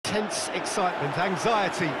intense excitement,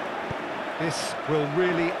 anxiety. This will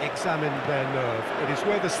really examine their nerve. It is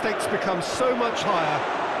where the stakes become so much higher.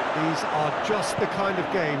 These are just the kind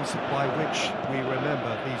of games by which we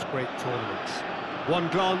remember these great tournaments. One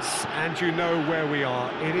glance and you know where we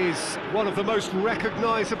are. It is one of the most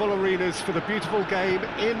recognisable arenas for the beautiful game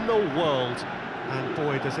in the world. And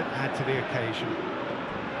boy, does it add to the occasion.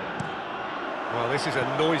 Well, this is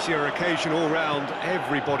a noisier occasion all round.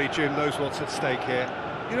 Everybody, Jim, knows what's at stake here.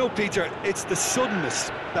 You know, Peter, it's the suddenness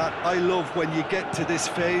that I love when you get to this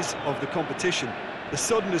phase of the competition. The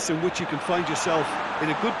suddenness in which you can find yourself in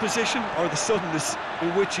a good position, or the suddenness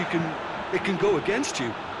in which it can go against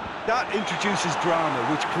you. That introduces drama,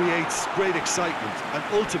 which creates great excitement, and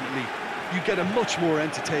ultimately you get a much more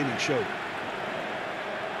entertaining show.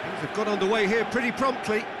 Things have got underway here pretty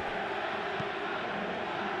promptly.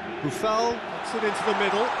 Buffal puts it into the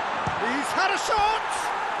middle. He's had a shot!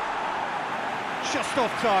 Just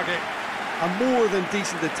off target. A more than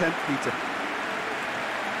decent attempt, Peter.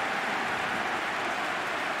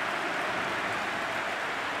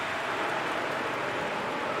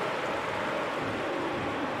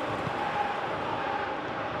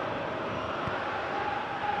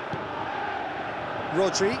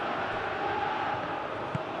 Rodri.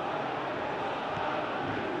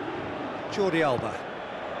 Jordi Alba.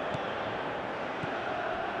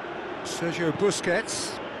 Sergio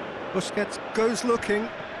Busquets. Busquets goes looking.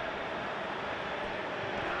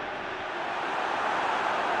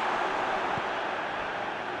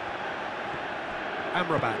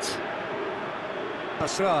 Amrabat.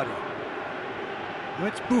 Asrari. Oh,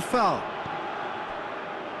 it's Buffal.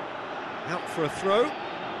 Out for a throw.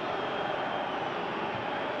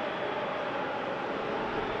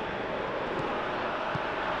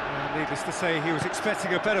 Needless to say, he was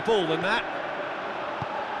expecting a better ball than that.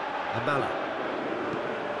 Amala.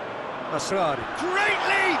 Asrari. Great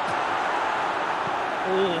leap!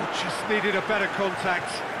 Oh, just needed a better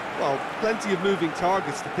contact. Well, plenty of moving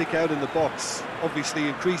targets to pick out in the box. Obviously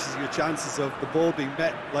increases your chances of the ball being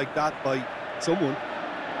met like that by someone.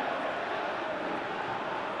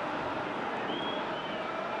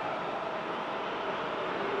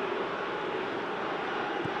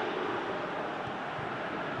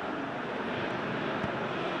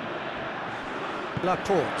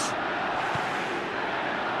 Laporte.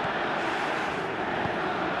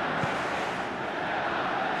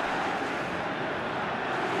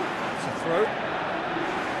 It's a throw.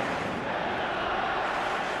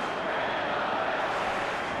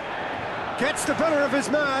 Gets the better of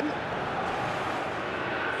his man.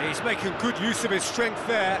 He's making good use of his strength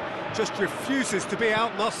there. Just refuses to be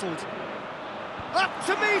out-muscled. Up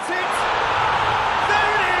to meet it!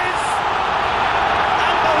 There it is!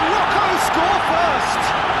 Morocco score first!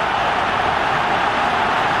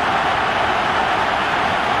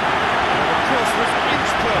 The cross was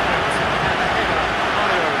inch perfect, and the header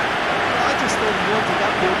high over. I just thought he wanted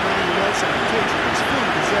that more than anyone else on the pitch. It was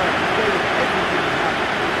fully deserved. He gave it everything he had.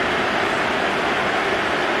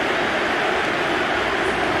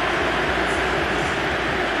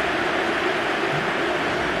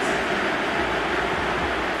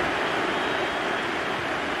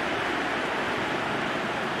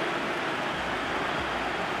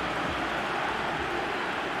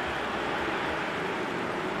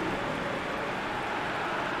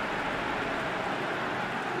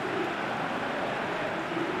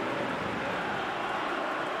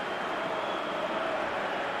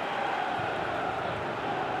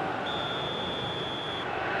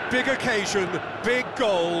 Big occasion, big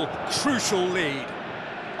goal, crucial lead.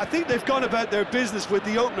 I think they've gone about their business with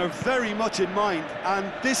the opener very much in mind,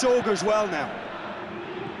 and this augurs well now.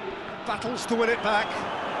 Battles to win it back.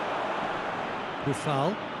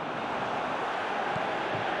 Buffal.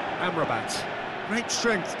 Amrabat. Great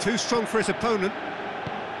strength, too strong for his opponent.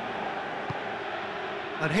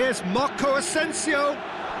 And here's Marco Asensio.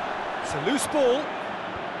 It's a loose ball.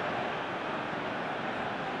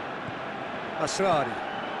 Asrari.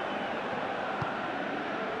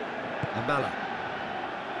 Amala.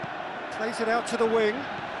 Plays it out to the wing.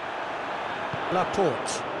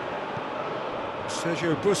 Laporte.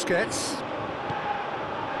 Sergio Busquets.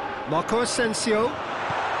 Marco Asensio.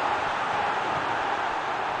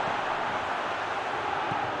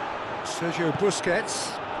 Sergio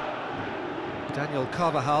Busquets. Daniel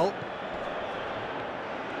Carvajal.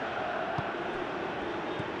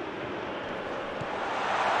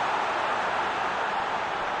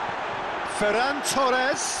 Ferran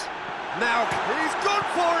Torres. Now he's gone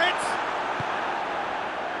for it.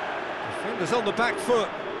 Defenders on the back foot.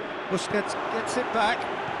 Busquets gets it back.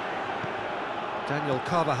 Daniel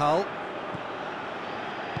Carvajal.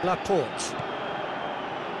 Laporte.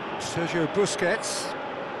 Sergio Busquets.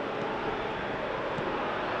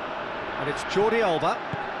 And it's Jordi Alba.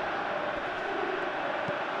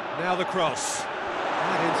 Now the cross.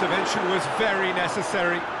 That intervention was very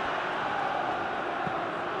necessary.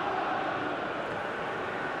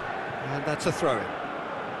 And that's a throw-in.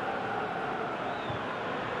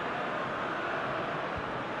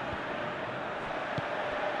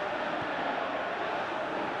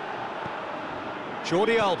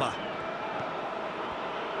 Jordi Alba.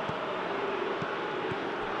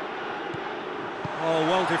 Oh,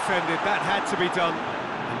 well defended, that had to be done.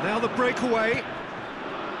 And now the breakaway.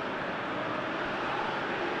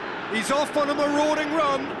 He's off on a marauding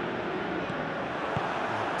run.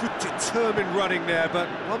 Good determined running there, but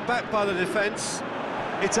one back by the defence.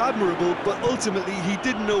 It's admirable, but ultimately he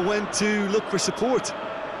didn't know when to look for support.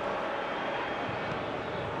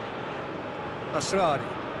 Asrari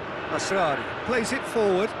plays it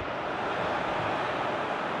forward.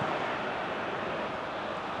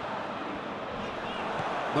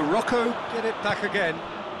 Morocco get it back again.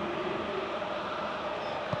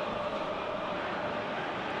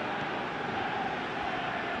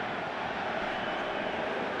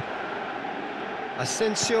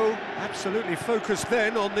 Asensio absolutely focused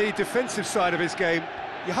then on the defensive side of his game.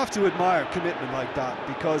 You have to admire commitment like that,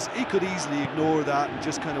 because he could easily ignore that and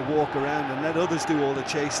just kind of walk around and let others do all the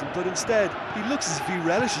chasing, but instead he looks as if he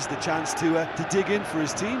relishes the chance to dig in for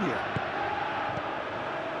his team here.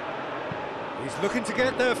 He's looking to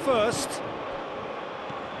get there first.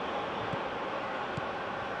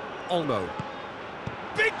 Olmo.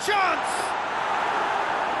 Big chance!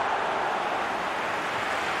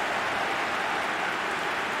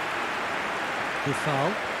 Good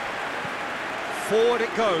foul. Forward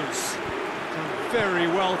it goes. Done very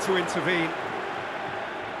well to intervene.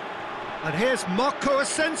 And here's Marco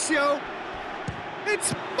Asensio.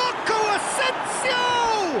 It's Marco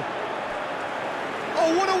Asensio!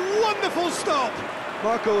 Oh, what a wonderful stop!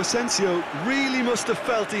 Marco Asensio really must have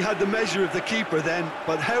felt he had the measure of the keeper then,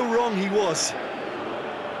 but how wrong he was.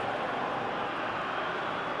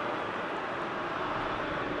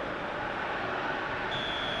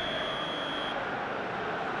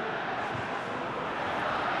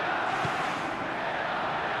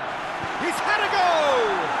 He's had a go!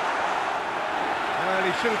 Well,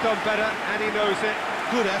 he should have done better, and he knows it.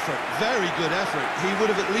 Good effort, very good effort. He would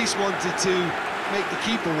have at least wanted to make the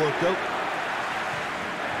keeper work, though.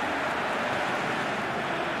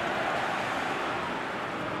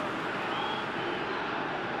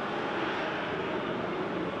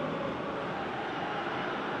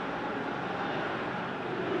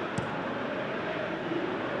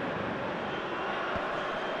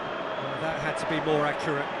 Well, that had to be more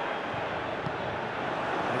accurate.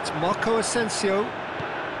 It's Marco Asensio.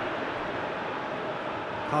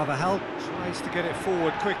 Carvajal tries to get it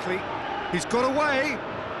forward quickly. He's got away.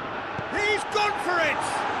 He's gone for it!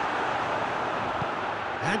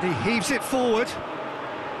 And he heaves it forward.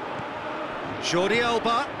 Jordi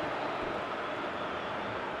Alba.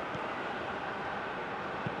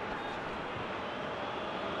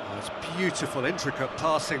 Oh, it's beautiful, intricate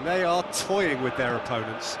passing. They are toying with their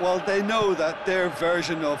opponents. Well, they know that their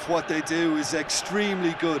version of what they do is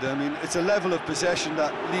extremely good. I mean, it's a level of possession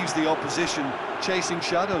that leaves the opposition chasing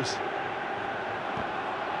shadows.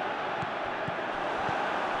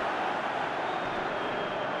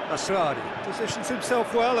 Asrari positions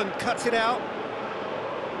himself well and cuts it out.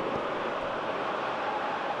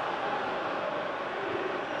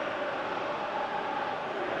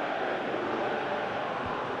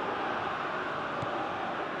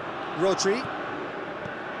 Rodri.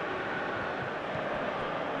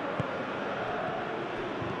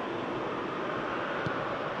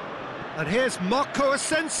 And here's Marco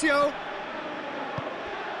Asensio.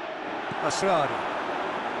 Asrari.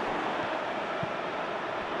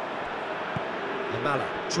 Amala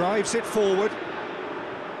drives it forward.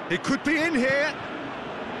 He could be in here.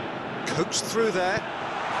 Coaxed through there.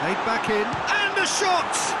 Played back in. And a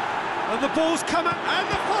shot! And the ball's come up, and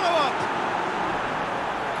the follow-up.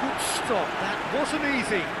 Good stop. That wasn't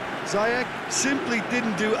easy. Ziyech simply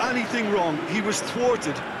didn't do anything wrong. He was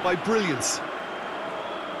thwarted by brilliance.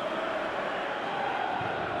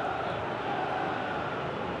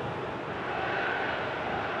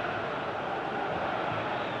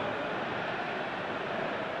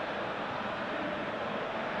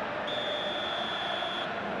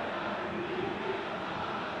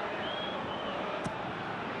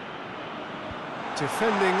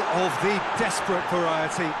 Defending of the desperate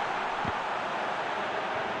variety.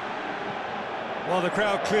 Well, the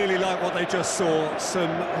crowd clearly like what they just saw.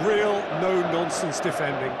 Some real no-nonsense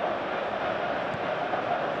defending.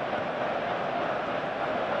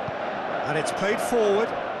 And it's played forward.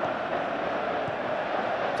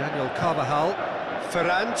 Daniel Carvajal.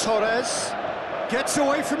 Ferran Torres. Gets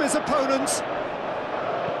away from his opponents.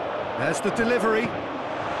 There's the delivery. He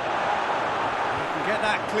can get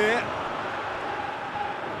that clear.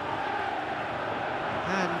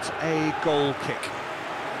 And a goal kick.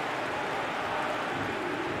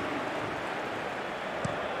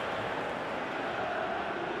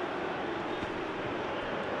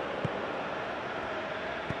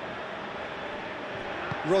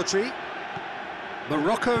 Rodri.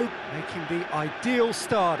 Morocco making the ideal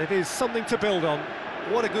start. It is something to build on.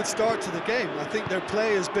 What a good start to the game. I think their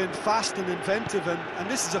play has been fast and inventive, and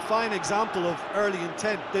this is a fine example of early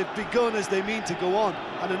intent. They've begun as they mean to go on,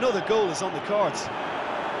 and another goal is on the cards.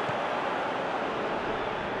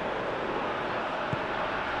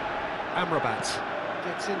 Amrabat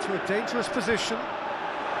gets into a dangerous position.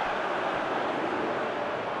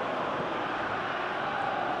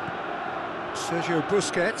 Sergio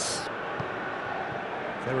Busquets.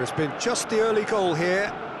 There has been just the early goal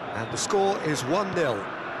here, and the score is 1-0.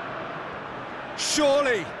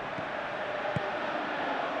 Surely!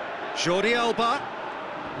 Jordi Alba,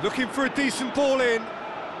 looking for a decent ball in.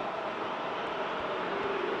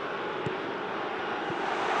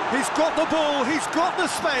 He's got the ball, he's got the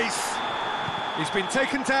space. He's been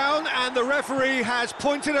taken down, and the referee has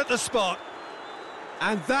pointed at the spot.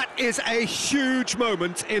 And that is a huge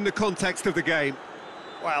moment in the context of the game.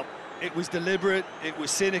 Well, it was deliberate, it was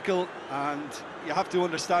cynical, and you have to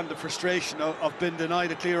understand the frustration of being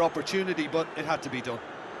denied a clear opportunity, but it had to be done.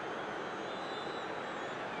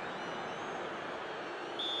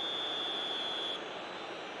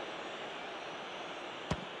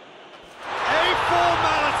 A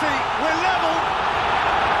formality, we're level.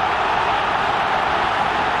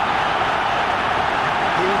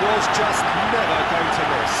 He was just never going to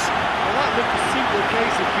miss. Well, that looked a simple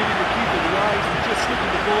case of giving the keeper the eyes and just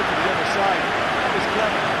slipping the ball to the other side. That was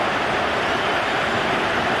clever.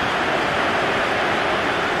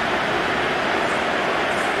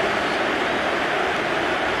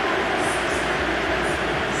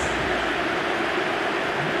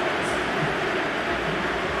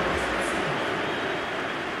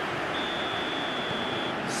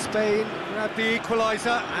 Spain grab the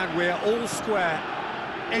equaliser, and we're all square.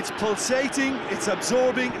 It's pulsating, it's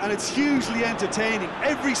absorbing, and it's hugely entertaining.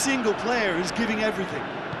 Every single player is giving everything.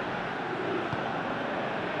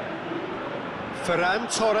 Ferran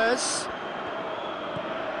Torres.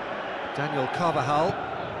 Daniel Carvajal.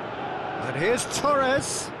 And here's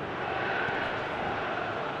Torres.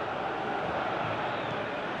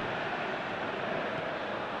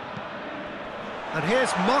 And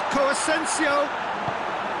here's Marco Asensio.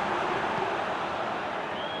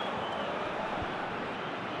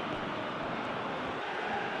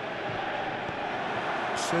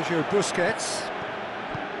 Sergio Busquets.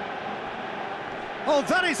 Oh,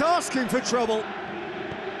 that is asking for trouble.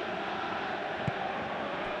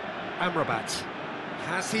 Amrabat.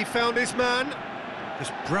 Has he found his man?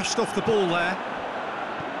 Just brushed off the ball there.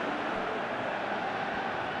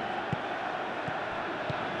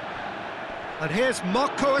 And here's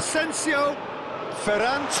Marco Asensio.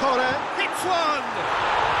 Ferran Torres hits one!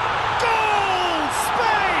 Goal!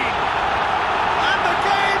 Spain! And the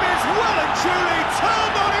game is well and truly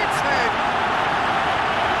turned on its head.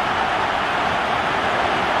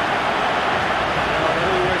 Well, it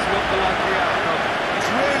always looked the likely outcome. It's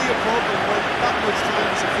really a problem when that much time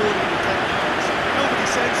is afforded in the technicals. Nobody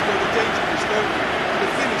sensed where the danger was lurking, and the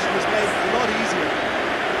finish was made a lot easier.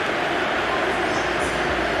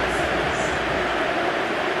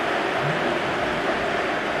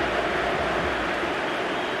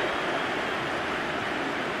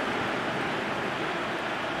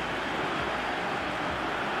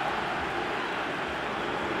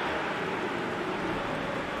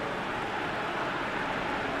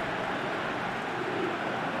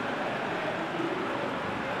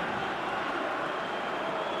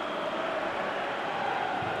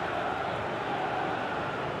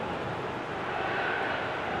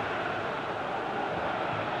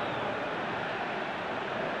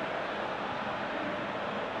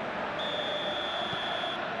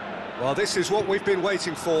 Well, this is what we've been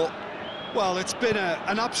waiting for. Well, it's been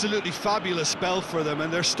an absolutely fabulous spell for them,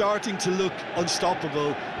 and they're starting to look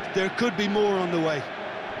unstoppable. There could be more on the way.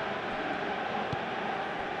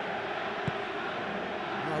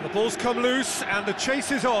 Well, the ball's come loose and the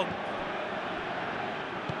chase is on.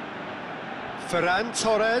 Ferran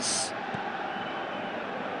Torres.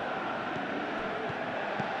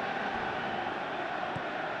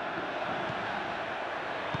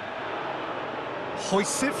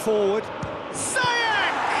 Hoists it forward. Ziyech!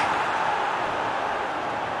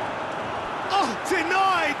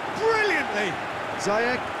 Denied brilliantly.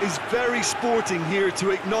 Ziyech is very sporting here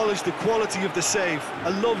to acknowledge the quality of the save.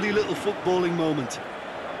 A lovely little footballing moment.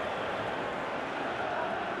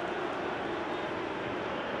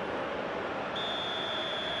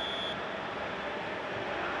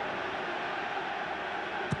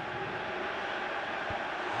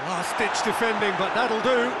 Last-ditch defending, but that'll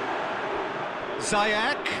do.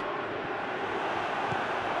 Ziyech.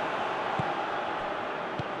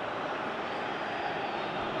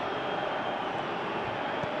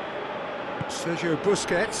 Sergio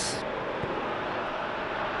Busquets.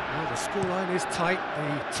 Well, the scoreline is tight.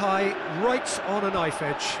 The tie right on a knife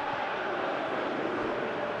edge.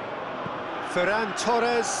 Ferran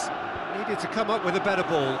Torres needed to come up with a better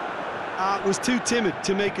ball. Was too timid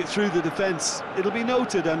to make it through the defence. It'll be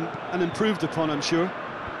noted and improved upon, I'm sure.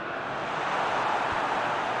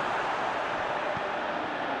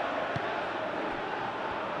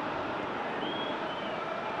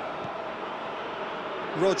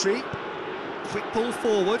 Rodri. Quick ball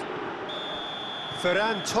forward.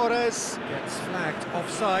 Ferran Torres gets flagged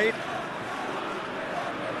offside.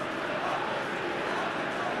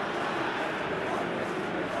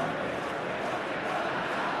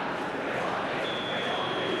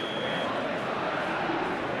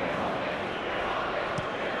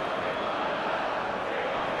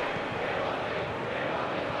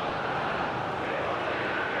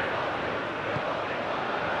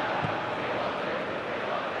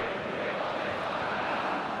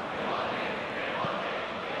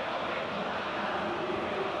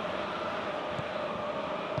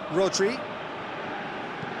 Rodri.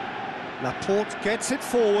 Laporte gets it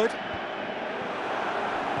forward.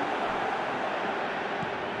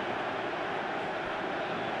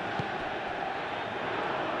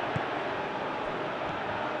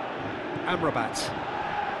 Amrabat.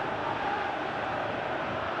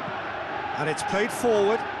 And it's played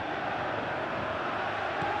forward.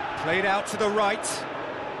 Played out to the right.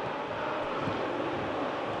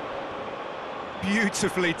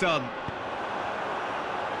 Beautifully done.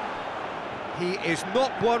 He is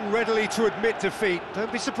not one readily to admit defeat.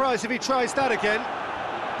 Don't be surprised if he tries that again.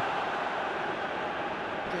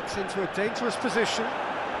 Gets into a dangerous position.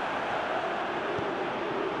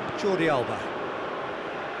 Jordi Alba.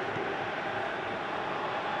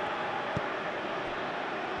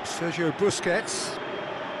 Sergio Busquets.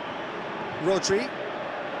 Rodri.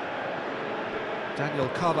 Daniel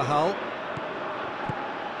Carvajal.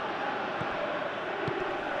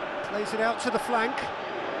 Plays it out to the flank.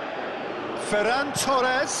 Ferran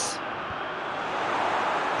Torres.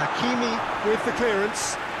 Hakimi with the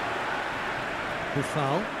clearance.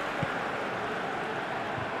 Buffal.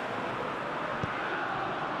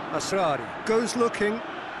 Asrari goes looking.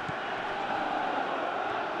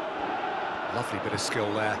 Lovely bit of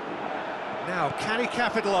skill there. Now, can he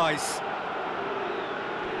capitalise?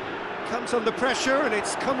 Comes under pressure and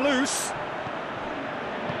it's come loose.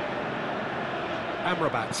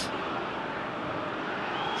 Amrabat.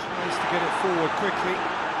 Tries to get it forward quickly.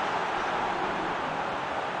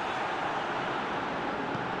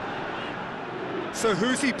 So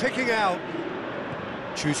who's he picking out?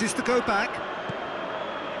 Chooses to go back.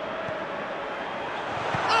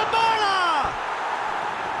 Amala!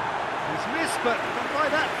 He's missed, but not by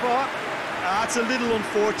that far. That's a little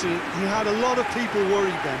unfortunate. He had a lot of people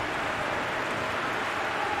worried then.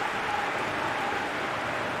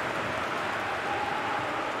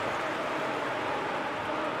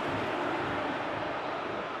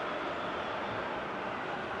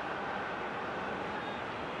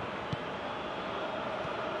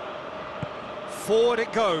 Forward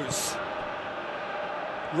it goes.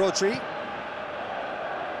 Rodri.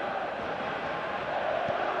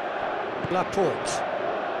 Laporte.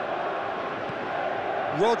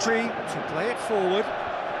 Rodri to play it forward.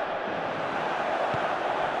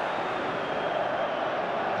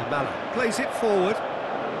 Amala plays it forward.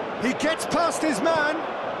 He gets past his man.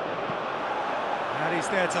 And he's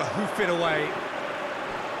there to hoof it away.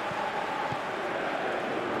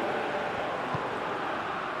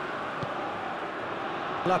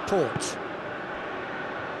 Laporte.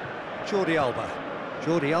 Jordi Alba.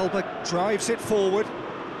 Jordi Alba drives it forward.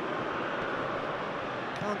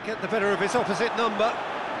 Can't get the better of his opposite number.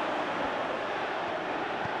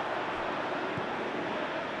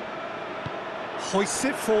 Hoists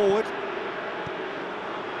it forward.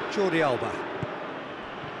 Jordi Alba.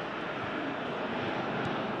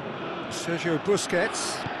 Sergio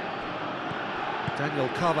Busquets. Daniel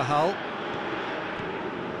Carvajal.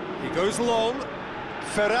 He goes long.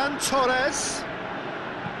 Ferran Torres.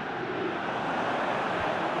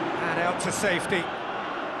 And out to safety.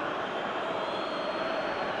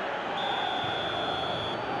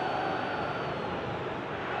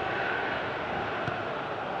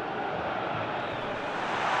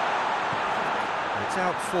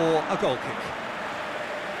 out for a goal kick.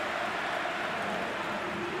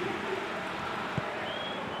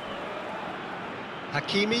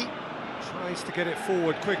 Hakimi tries to get it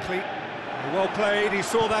forward quickly. Well played, he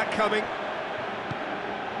saw that coming.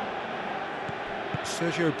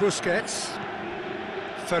 Sergio Busquets.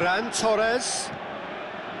 Ferran Torres.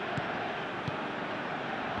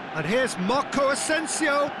 And here's Marco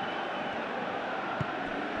Asensio.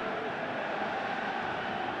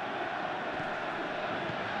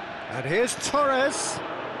 And here's Torres.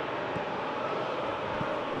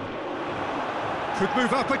 Could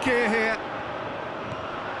move up a gear here.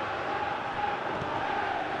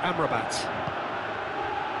 Amrabat.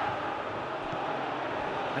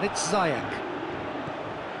 And it's Ziyech.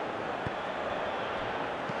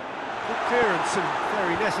 Good clearance and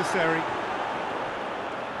very necessary.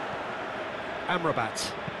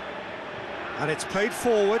 Amrabat. And it's played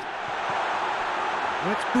forward.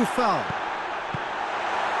 And it's Buffal.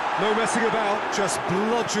 No messing about, just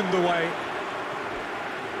bludgeoned away.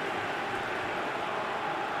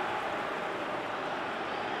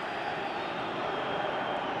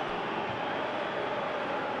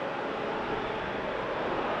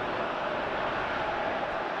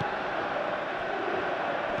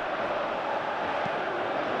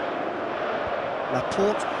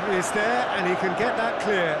 Laporte is there, and he can get that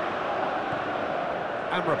clear.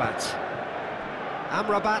 Amrabat.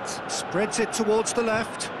 Amrabat spreads it towards the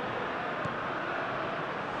left.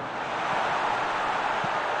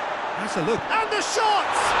 Has a look. And the shot!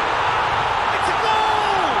 It's a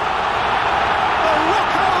goal!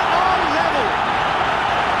 Morocco are level.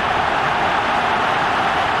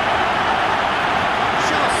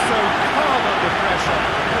 Just so calm under pressure.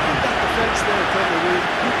 I think that defence there, Tony, were in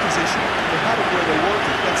good position. They had it where they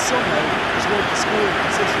wanted, and somehow was going to score in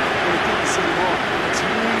position, but it didn't seem on. It's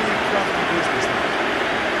really crafty business now.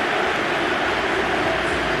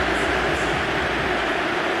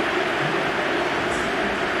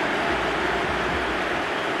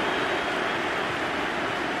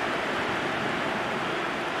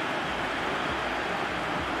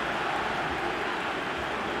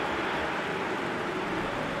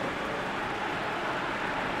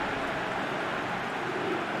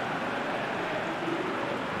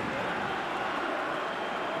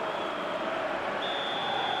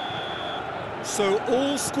 So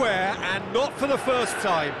all square, and not for the first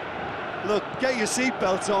time. Look, get your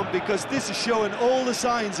seatbelts on, because this is showing all the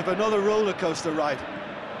signs of another roller coaster ride.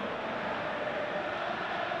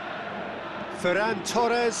 Ferran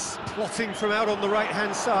Torres plotting from out on the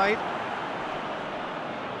right-hand side.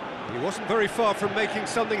 He wasn't very far from making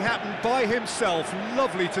something happen by himself.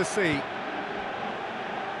 Lovely to see.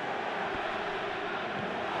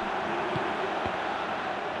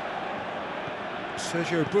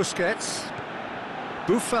 Sergio Busquets.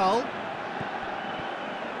 Buffal.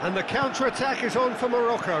 And the counter-attack is on for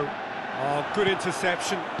Morocco. Oh, good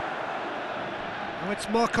interception. Oh, it's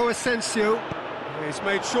Marco Asensio. He's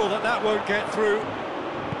made sure that that won't get through.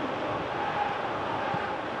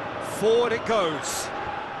 Forward it goes.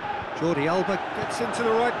 Jordi Alba gets into the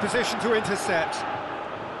right position to intercept.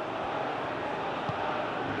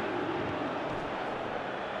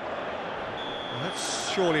 Well,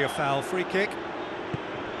 that's surely a foul. Free kick.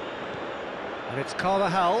 And it's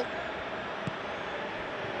Carvajal.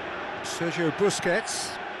 Sergio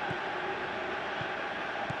Busquets.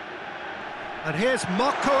 And here's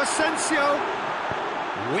Marco Asensio.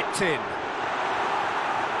 Whipped in.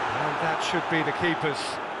 And that should be the keeper's.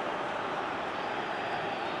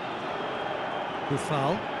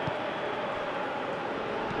 Buffal.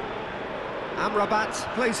 Amrabat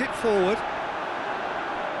plays it forward.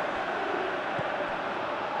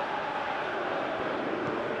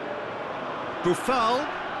 Buffal.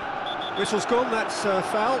 Whistle's gone, that's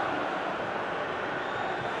foul.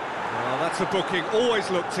 Well, that's a booking,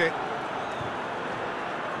 always looked it.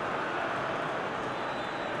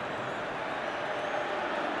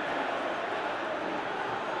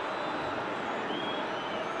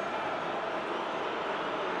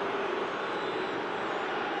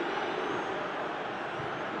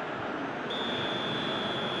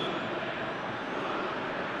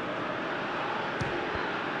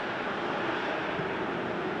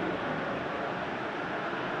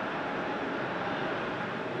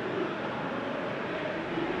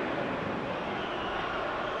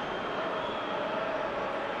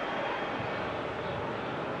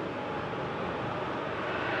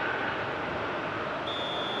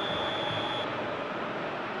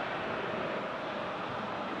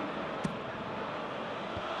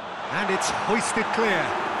 And it's hoisted clear.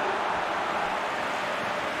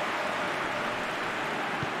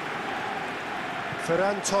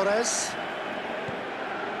 Ferran Torres.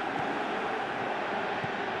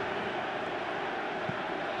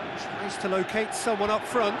 Tries to locate someone up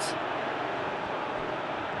front.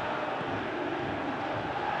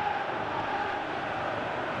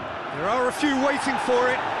 There are a few waiting for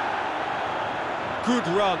it. Good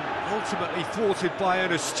run, ultimately thwarted by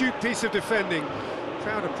an astute piece of defending.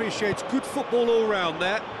 Crowd appreciates good football all round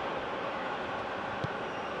there.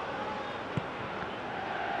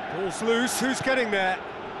 Ball's loose, who's getting there?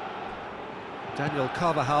 Daniel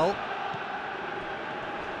Carvajal.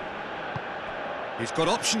 He's got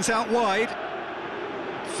options out wide.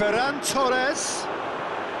 Ferran Torres.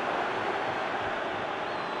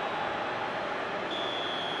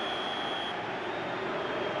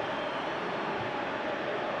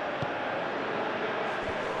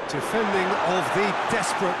 Defending of the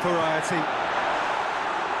desperate variety.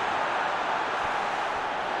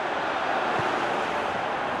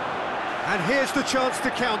 And here's the chance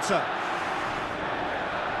to counter.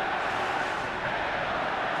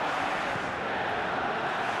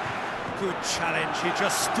 Good challenge, he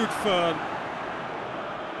just stood firm.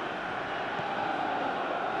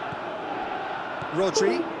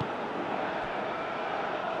 Rodri.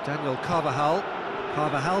 Daniel Carvajal.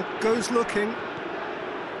 Carvajal goes looking.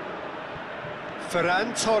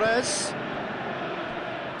 Ferran Torres.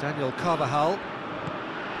 Daniel Carvajal.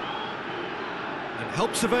 And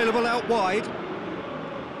help's available out wide.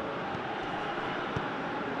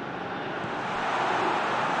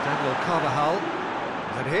 Daniel Carvajal.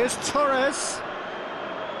 And here's Torres.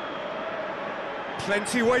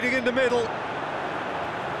 Plenty waiting in the middle.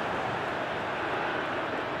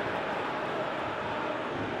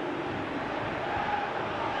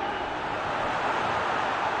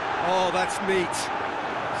 Oh, that's neat.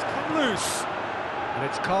 It's come loose. And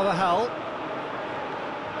it's Carvajal.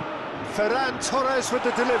 Ferran Torres with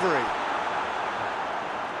the delivery.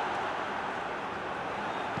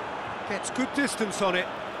 Gets good distance on it.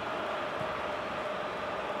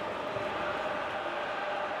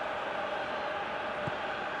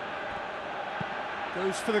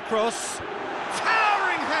 Goes for the cross.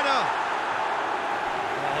 Towering header!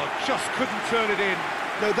 Oh, just couldn't turn it in.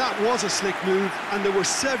 Now that was a slick move, and there were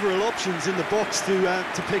several options in the box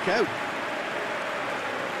to pick out.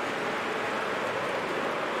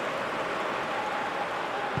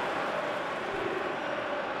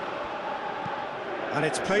 And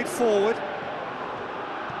it's played forward.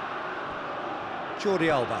 Jordi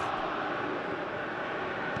Alba.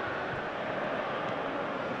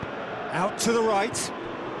 Out to the right.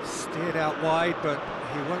 Steered out wide, but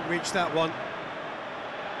he won't reach that one.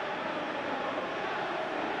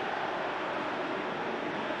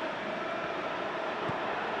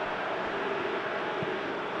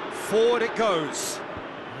 Forward it goes.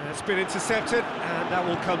 It's been intercepted, and that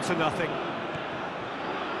will come to nothing.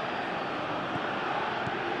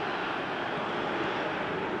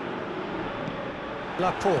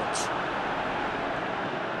 Laporte.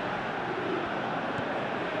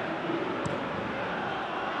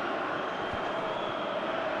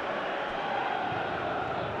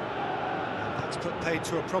 That's put paid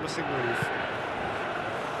to a promising move.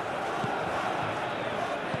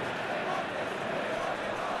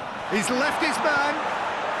 He's left his man,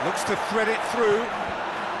 looks to thread it through,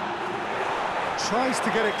 tries to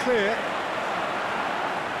get it clear.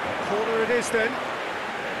 Corner it is then.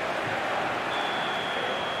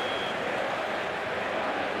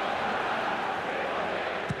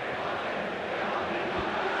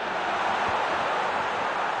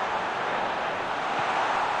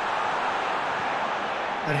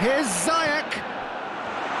 And here's Ziyech.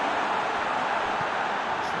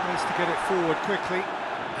 Tries to get it forward quickly.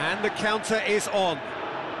 And the counter is on.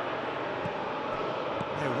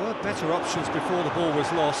 There were better options before the ball was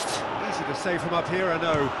lost. Easy to say from up here, I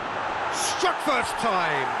know. Struck first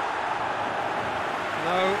time!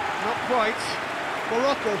 No, not quite.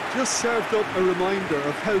 Morocco just served up a reminder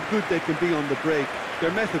of how good they can be on the break.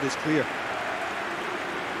 Their method is clear.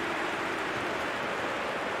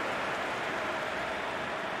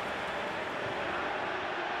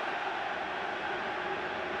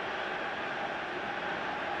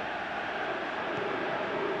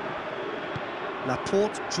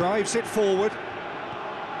 Laporte drives it forward.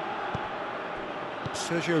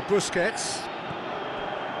 Sergio Busquets.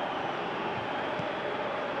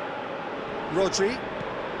 Rodri.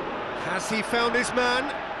 Has he found his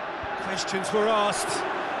man? Questions were asked,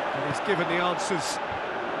 and he's given the answers.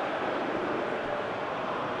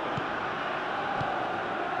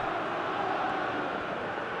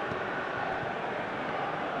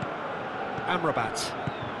 Amrabat.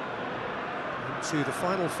 To the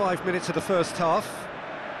final 5 minutes of the first half.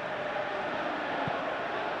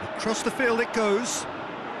 Across the field it goes.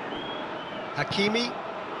 Hakimi.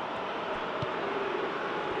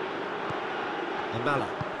 Amala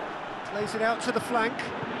plays it out to the flank.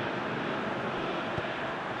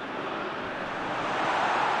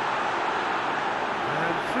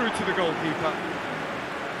 And through to the goalkeeper.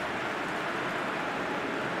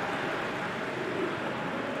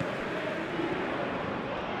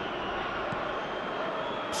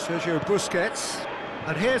 Sergio Busquets.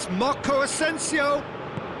 And here's Marco Asensio.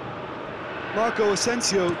 Marco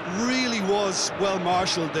Asensio really was well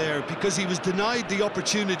marshalled there because he was denied the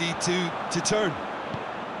opportunity to turn.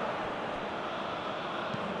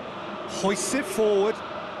 Hoists it forward.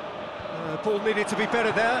 Ball needed to be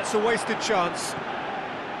better there, it's a wasted chance.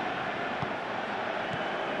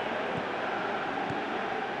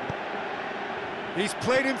 He's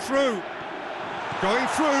played him through. Going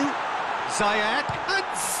through. Ziyech, and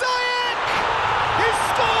Ziyech! He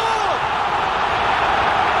scored!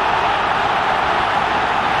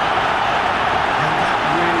 And that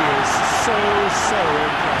really is so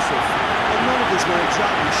impressive. Well, none of us were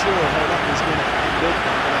exactly sure how that was going to end up,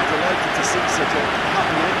 but I'm delighted to see such a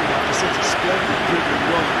happy ending after such a splendid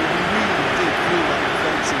dribbling run. We really did feel that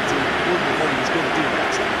defence into wondering what he was going to do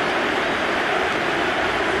next.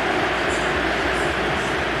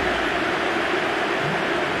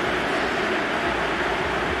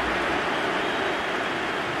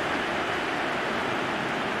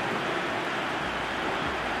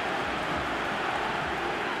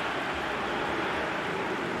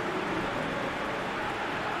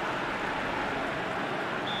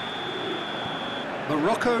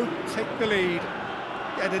 Morocco take the lead.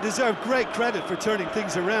 Yeah, they deserve great credit for turning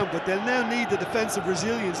things around, but they'll now need the defensive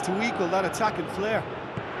resilience to equal that attacking flair.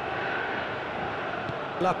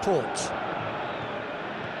 Laporte.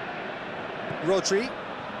 Rodri.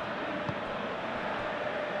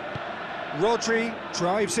 Rodri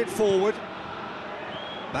drives it forward.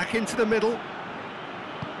 Back into the middle.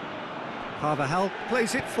 Carvajal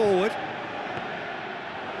plays it forward.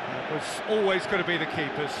 That was always going to be the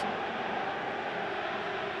keepers.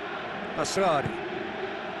 Asrari.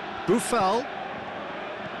 Boufal.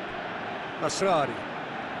 Asrari.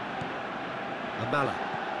 Amala.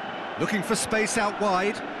 Looking for space out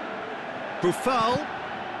wide. Boufal.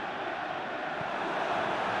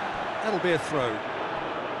 That'll be a throw.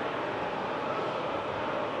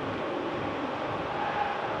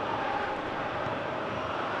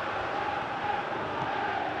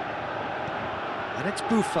 And it's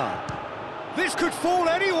Boufal. This could fall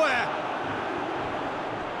anywhere!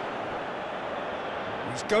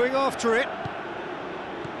 He's going after it.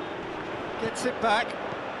 Gets it back.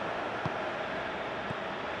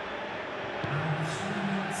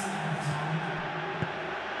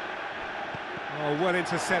 Oh, well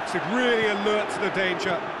intercepted, really alert to the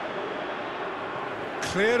danger.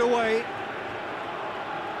 Cleared away.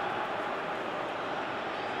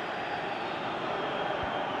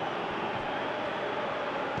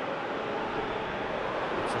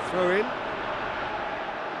 It's a throw in.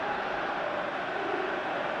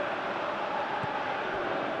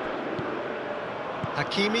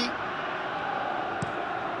 Hakimi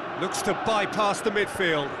looks to bypass the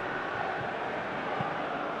midfield.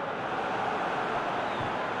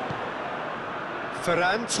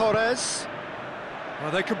 Ferran Torres.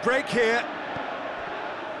 Well, they could break here.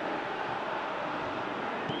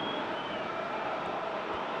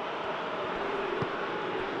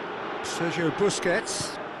 Sergio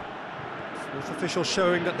Busquets. Fourth official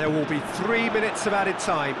showing that there will be 3 minutes of added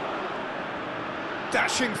time.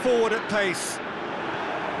 Dashing forward at pace.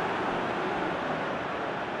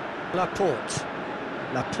 Laporte.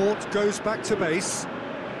 Laporte goes back to base.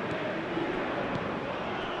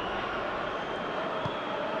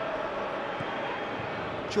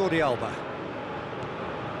 Jordi Alba.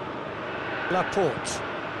 Laporte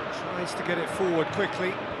tries to get it forward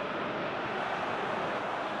quickly.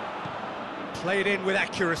 Played in with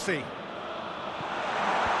accuracy.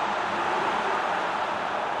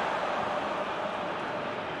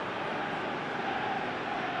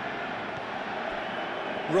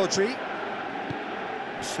 Rodri.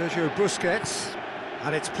 Sergio Busquets.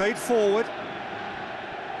 And it's played forward.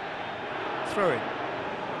 Throw in.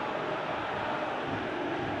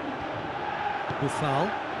 Boufal.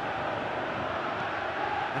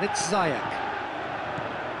 And it's Ziyech.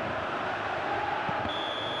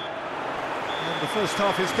 And the first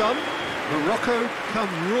half is done. Morocco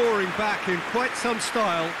come roaring back in quite some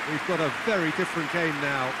style. We've got a very different game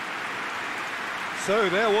now. So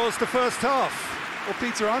there was the first half. Well,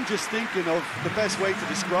 Peter, I'm just thinking of the best way to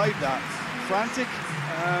describe that. Frantic,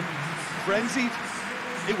 frenzied.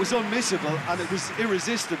 It was unmissable and it was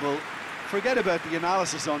irresistible. Forget about the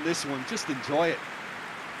analysis on this one, just enjoy it.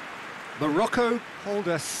 Morocco hold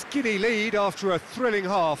a skinny lead after a thrilling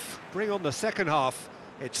half. Bring on the second half.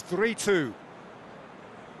 It's 3-2.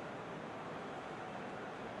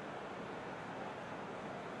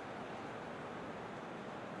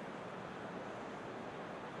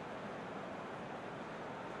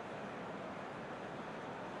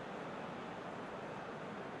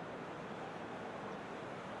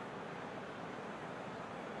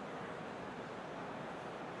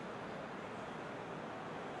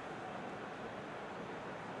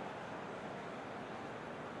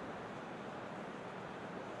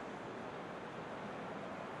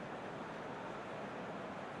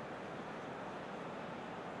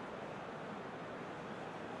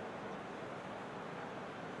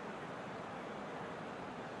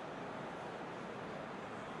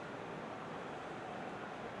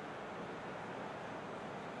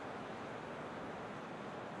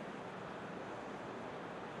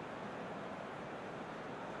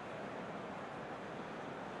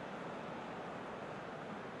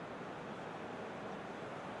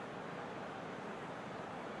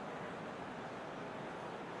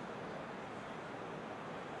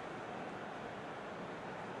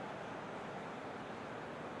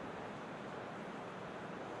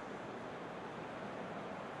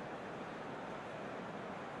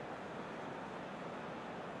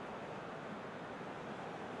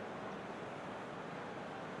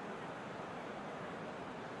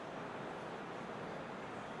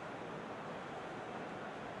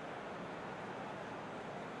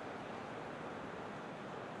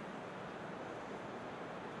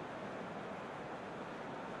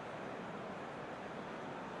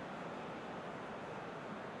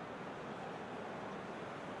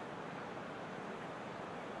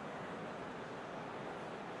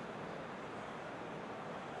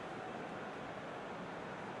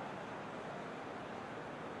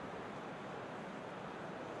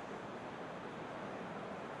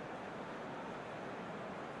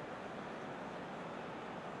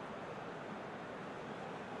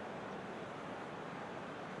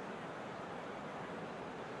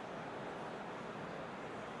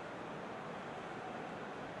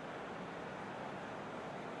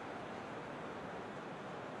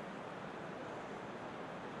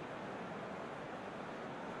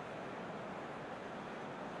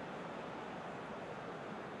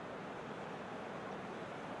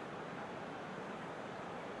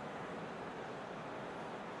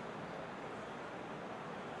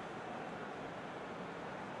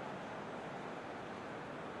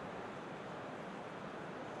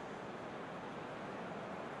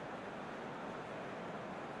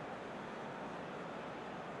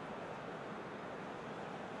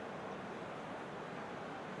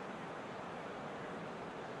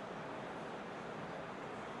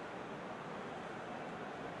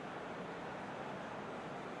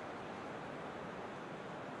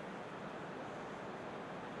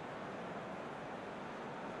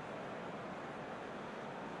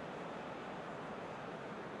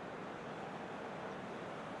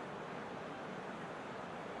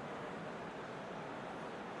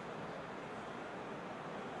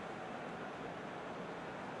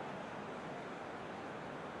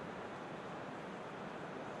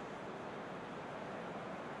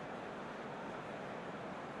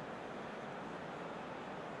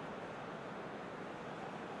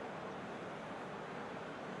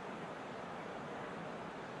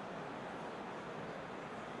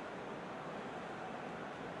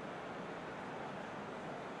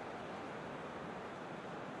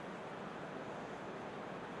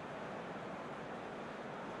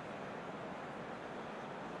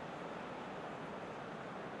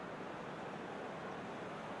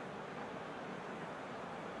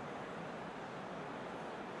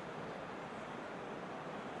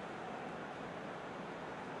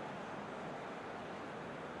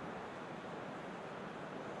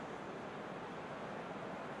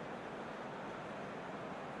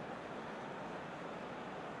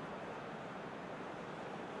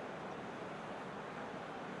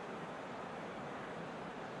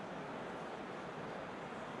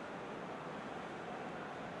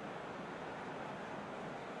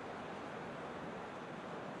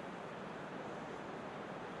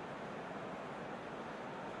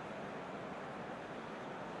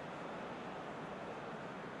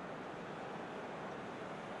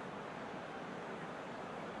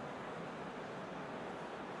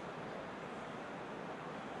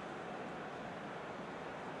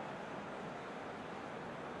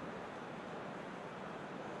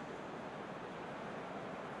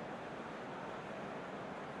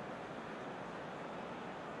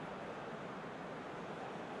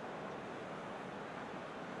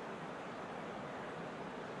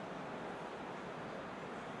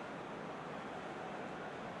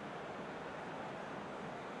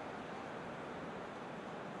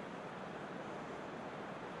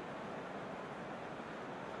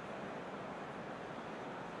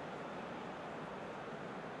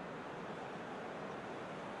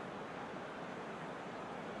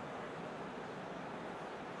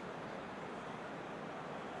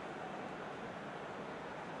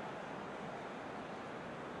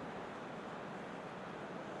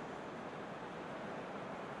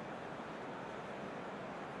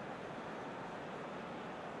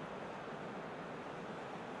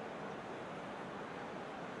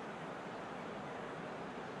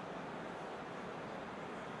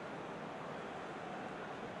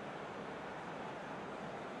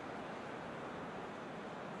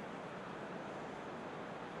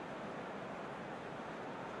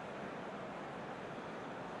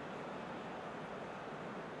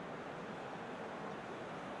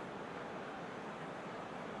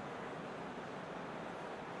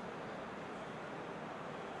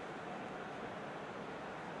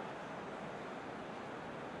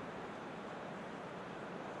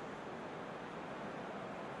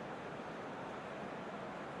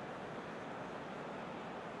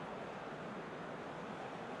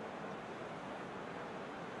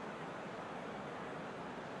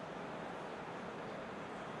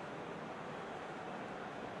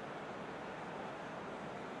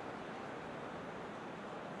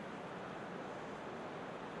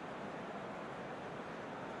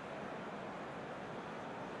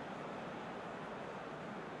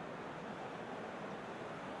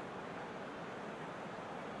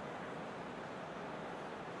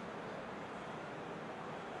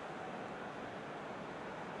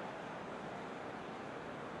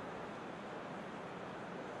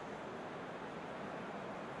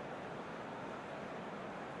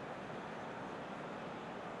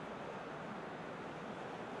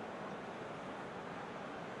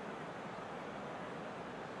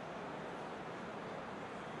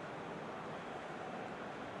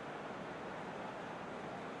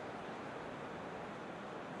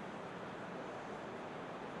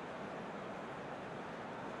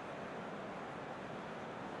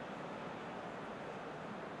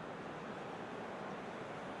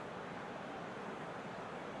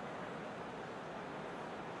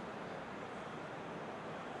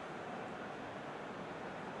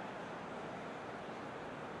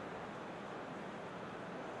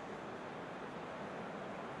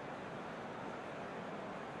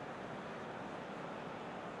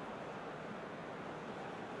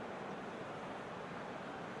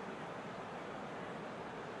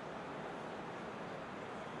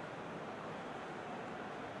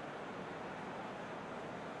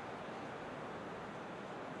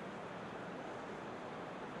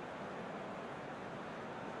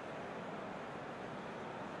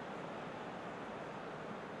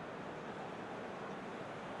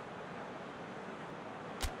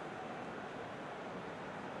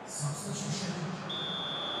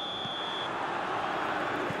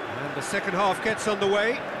 And the second half gets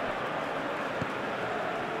underway.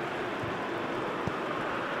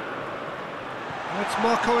 It's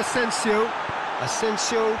Marco Asensio.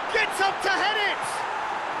 Asensio gets up to head it!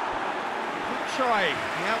 Good try.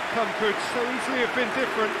 The outcome could so easily have been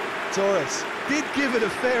different. Torres did give it a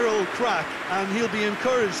fair old crack, and he'll be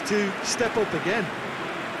encouraged to step up again.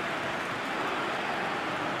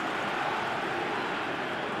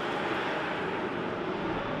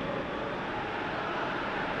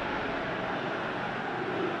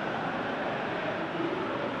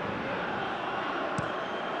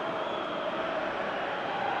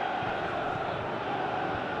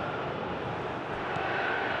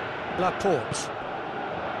 Laporte.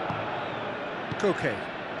 Koke.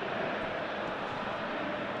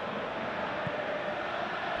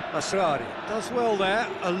 Masrari does well there,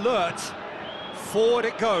 alert. Forward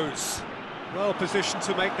it goes. Well positioned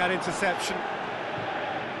to make that interception.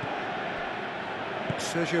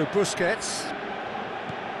 Sergio Busquets.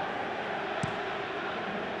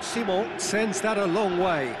 Simon sends that a long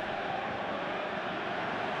way.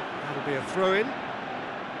 That'll be a throw-in.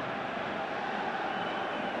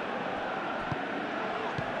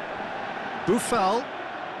 Buffal.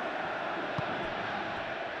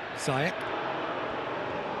 Ziyech.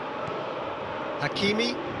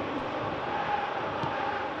 Hakimi.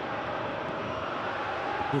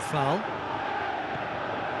 Buffal.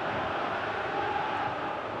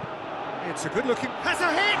 It's a good looking... Has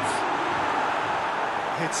a hit!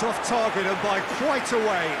 It's off target and by quite a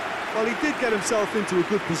way. Well, he did get himself into a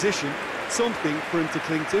good position, something for him to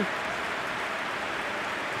cling to.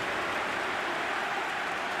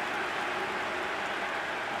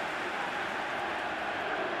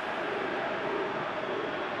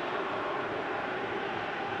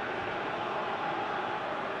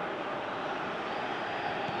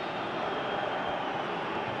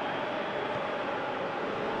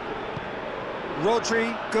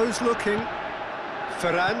 Rodri goes looking.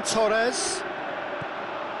 Ferran Torres.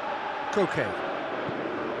 Koke.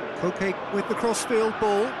 Koke with the crossfield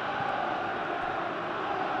ball.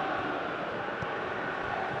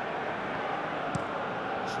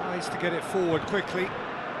 Tries to get it forward quickly.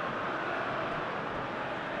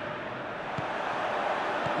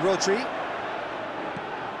 Rodri.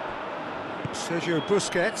 Sergio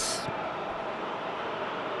Busquets.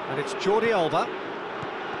 And it's Jordi Alba.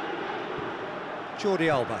 Jordi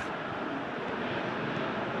Alba.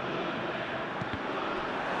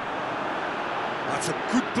 That's a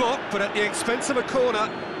good block, but at the expense of a corner.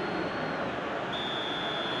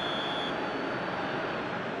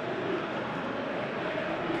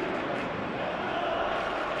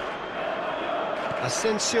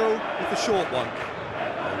 Asensio with the short one.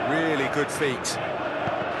 A really good feat.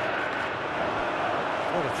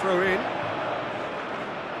 What a throw in.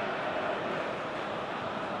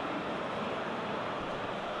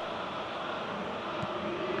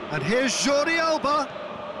 And here's Jordi Alba.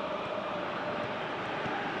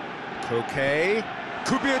 Koke.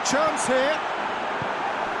 Could be a chance here.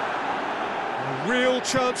 A real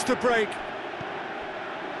chance to break.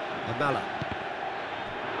 Amala.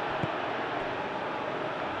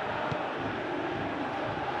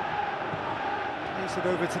 Plays it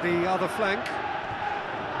over to the other flank.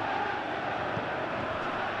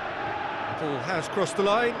 The ball has crossed the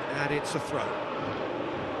line, and it's a throw.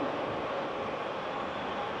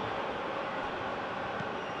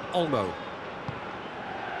 Olmo.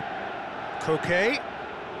 Koke.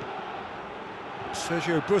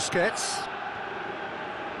 Sergio Busquets.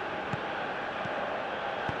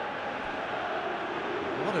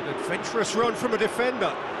 What an adventurous run from a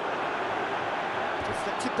defender.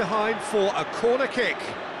 Deflected behind for a corner kick.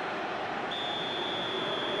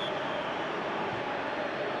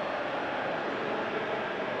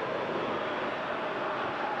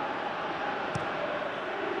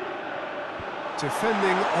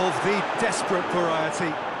 Defending of the desperate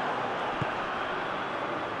variety.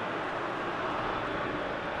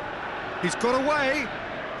 He's got away.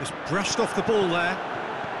 Just brushed off the ball there.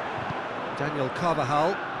 Daniel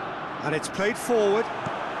Carvajal. And it's played forward.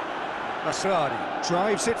 Masrari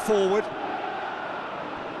drives it forward.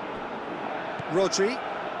 Rodri.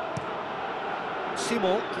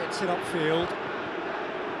 Simon gets it upfield.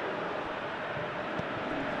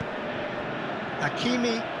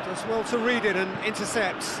 Hakimi does well to read it and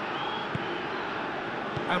intercepts.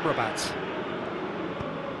 Amrabat.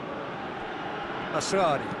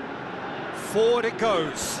 Masrari. Forward it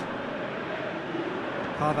goes.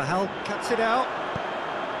 Carvajal cuts it out.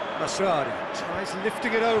 Masrari tries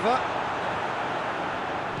lifting it over.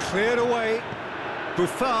 Cleared away.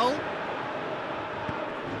 Buffal.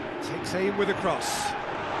 Takes aim with a cross.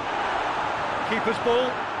 Keeper's ball.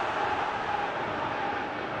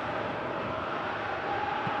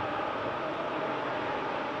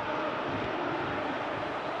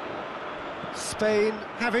 Spain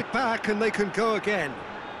have it back and they can go again.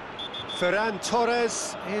 Ferran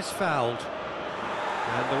Torres is fouled.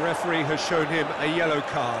 And the referee has shown him a yellow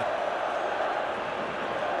card.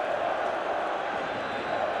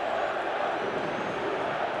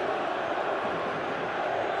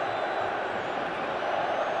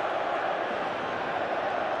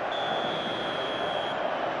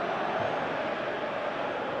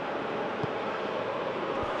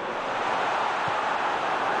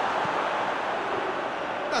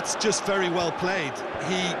 That's just very well played.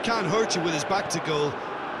 He can't hurt you with his back to goal,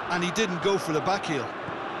 and he didn't go for the back heel.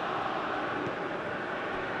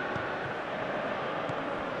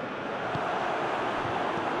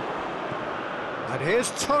 And here's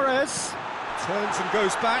Torres. Turns and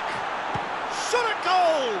goes back. Shot at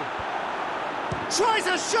goal! Tries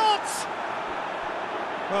a shot!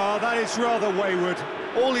 Oh, that is rather wayward.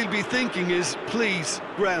 All he'll be thinking is, please,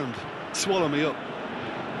 ground, swallow me up.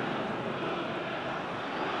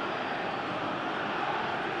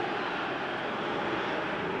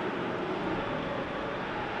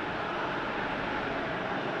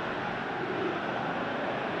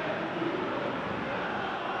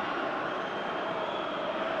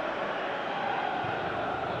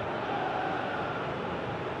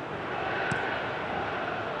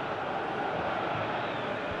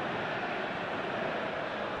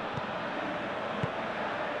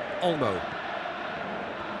 Olmo.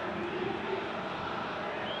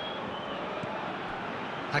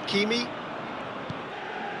 Hakimi.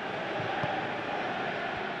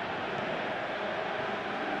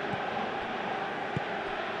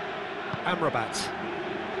 Amrabat.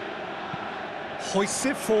 Hoists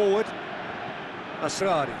it forward.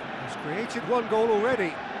 Asrari has created one goal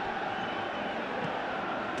already.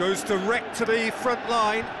 Goes direct to the front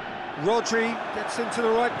line. Rodri gets into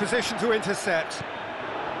the right position to intercept.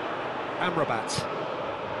 Amrabat.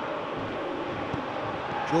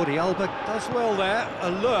 Jordi Alba does well there,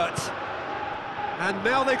 alert. And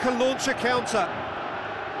now they can launch a counter.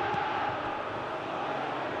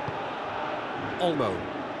 Olmo.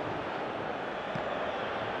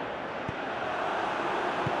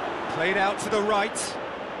 Played out to the right.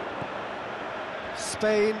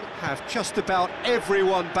 Spain have just about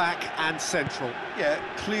everyone back and central. Yeah,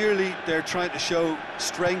 clearly they're trying to show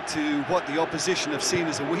strength to what the opposition have seen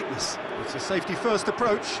as a weakness. It's a safety-first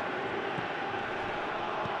approach.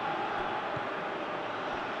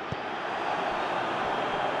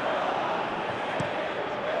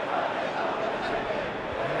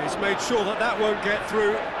 He's made sure that that won't get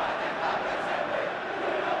through.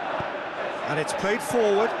 And it's played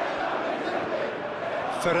forward.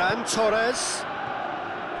 Ferran Torres.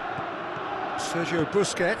 Sergio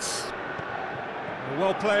Busquets.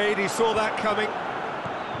 Well played, he saw that coming.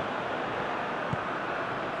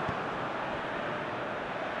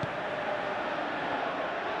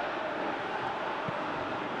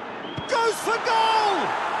 Goes for goal!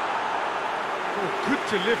 Oh,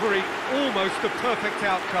 good delivery, almost a perfect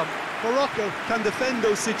outcome. Morocco can defend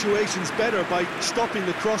those situations better by stopping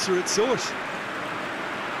the crosser at source.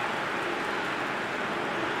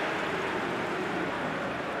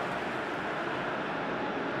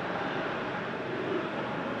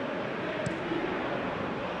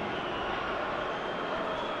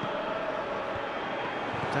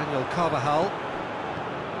 Daniel Carvajal,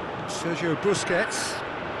 Sergio Busquets,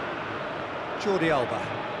 Jordi Alba,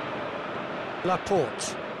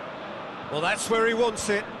 Laporte. Well, that's where he wants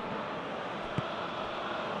it.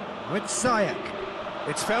 With Ziyech.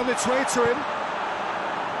 It's found its way to him.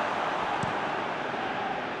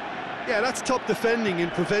 Yeah, that's top defending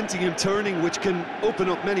and preventing him turning, which can open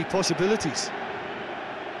up many possibilities.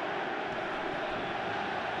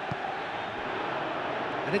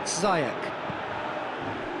 And it's Ziyech.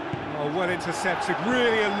 Oh, well intercepted,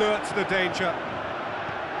 really alert to the danger.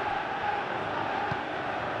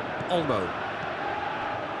 Olmo.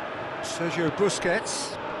 Sergio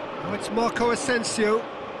Busquets. Oh, it's Marco Asensio.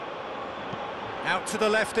 Out to the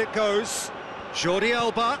left it goes. Jordi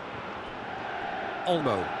Alba.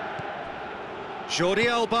 Olmo. Jordi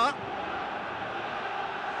Alba.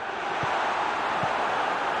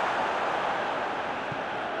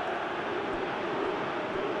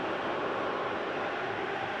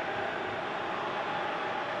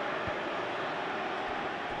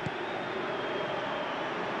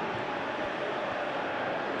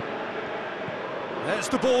 There's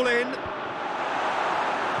the ball in.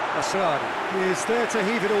 Asrari is there to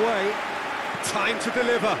heave it away. Time to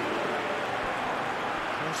deliver.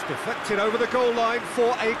 Just deflected over the goal line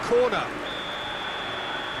for a corner.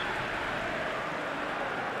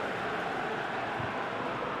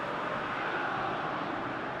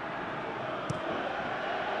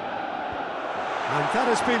 And that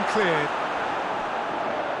has been cleared.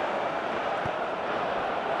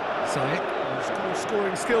 Zayek, whose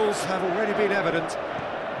goal-scoring skills have already been evident.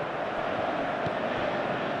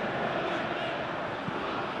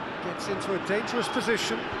 Gets into a dangerous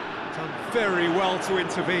position. Done very well to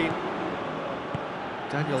intervene.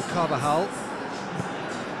 Daniel Carvajal.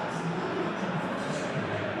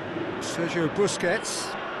 Sergio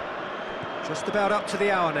Busquets. Just about up to the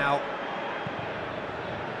hour now.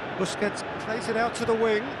 Busquets plays it out to the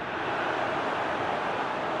wing.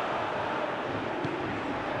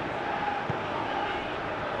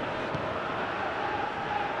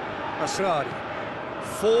 Asrari.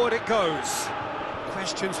 Forward it goes.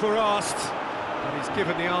 Questions were asked, but he's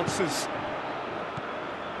given the answers.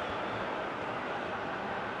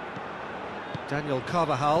 Daniel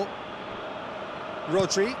Carvajal.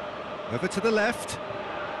 Rodri. Over to the left.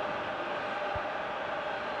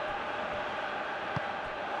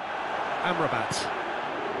 Amrabat.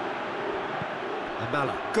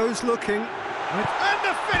 Amala goes looking, and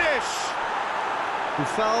the finish!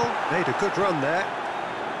 Buffal made a good run there.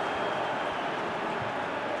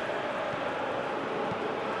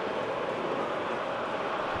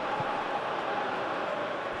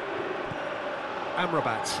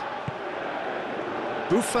 Amrabat.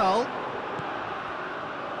 Buffal.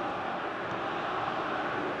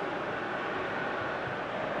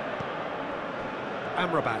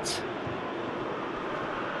 Amrabat.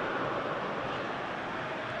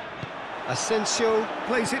 Asensio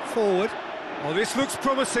plays it forward. Oh, this looks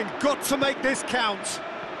promising. Got to make this count.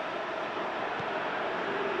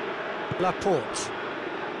 Laporte.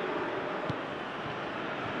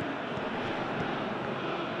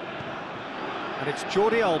 And it's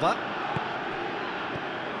Jordi Alba.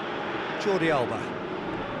 Jordi Alba.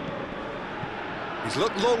 He's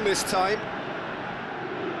looked long this time.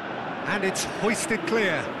 And it's hoisted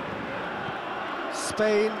clear.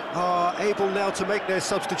 Spain are able now to make their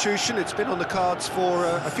substitution. It's been on the cards for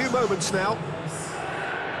a few moments now.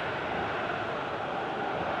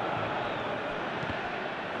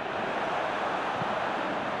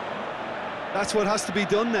 That's what has to be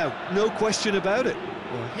done now, no question about it.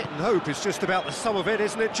 Well, hit and hope is just about the sum of it,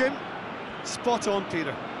 isn't it, Jim? Spot on,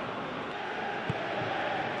 Peter.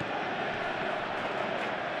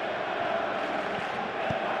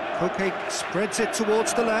 Koke spreads it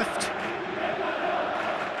towards the left.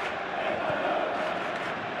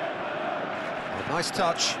 Oh, nice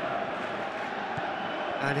touch.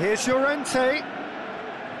 And here's Llorente.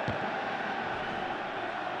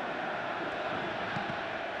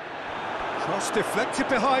 Cross deflected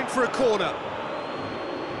behind for a corner.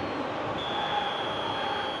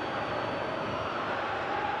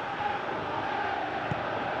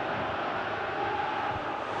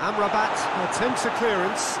 Amrabat attempts a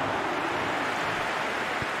clearance.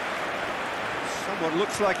 Someone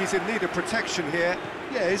looks like he's in need of protection here.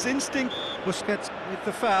 Yeah, his instinct. Busquets with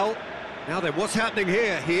the foul. Now then, what's happening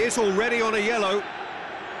here? He is already on a yellow.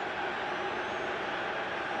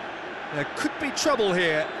 There could be trouble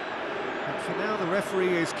here. But for now, the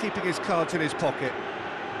referee is keeping his cards in his pocket.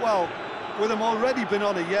 Well, with him already been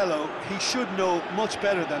on a yellow, he should know much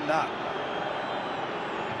better than that.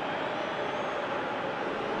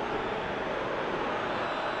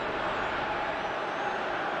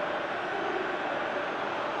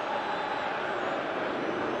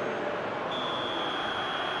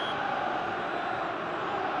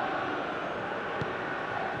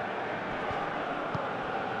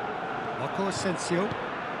 Asensio.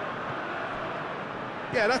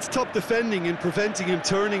 Yeah, that's top defending and preventing him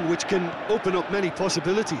turning, which can open up many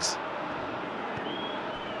possibilities.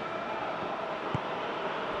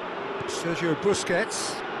 Sergio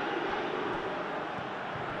Busquets.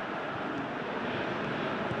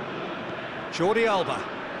 Jordi Alba.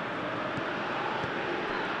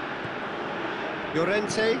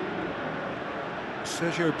 Llorente.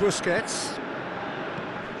 Sergio Busquets.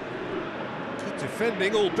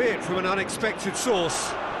 Defending, albeit from an unexpected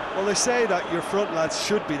source. Well, they say that your front lads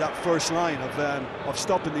should be that first line of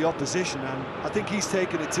stopping the opposition, and I think he's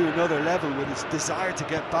taken it to another level with his desire to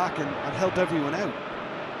get back and help everyone out.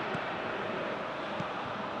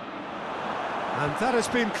 And that has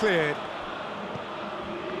been cleared.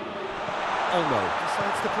 Olmo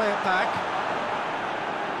decides to play it back.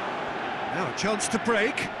 Now a chance to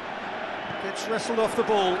break. Gets wrestled off the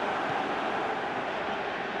ball.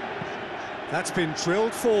 That's been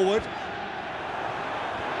drilled forward.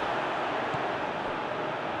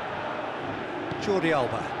 Jordi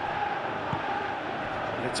Alba.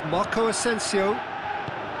 And it's Marco Asensio.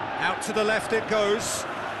 Out to the left it goes.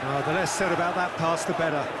 Oh, the less said about that pass, the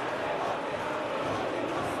better.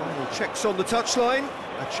 Final checks on the touchline.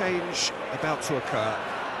 A change about to occur.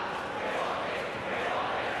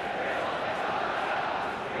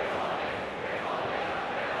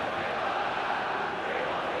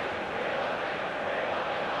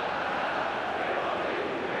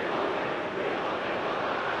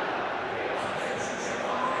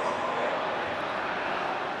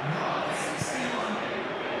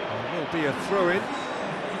 Be a throw-in.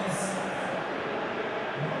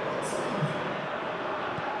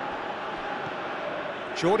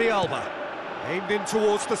 Jordi Alba, aimed in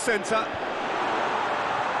towards the centre.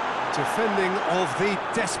 Defending of the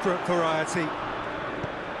desperate variety.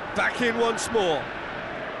 Back in once more.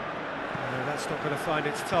 No, that's not going to find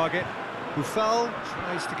its target. Buffal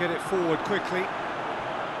tries to get it forward quickly.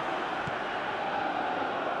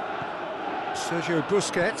 Sergio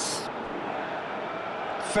Busquets.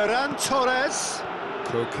 Ferran Torres.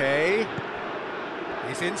 Koke.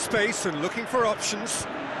 He's in space and looking for options.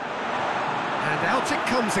 And out it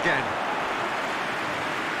comes again.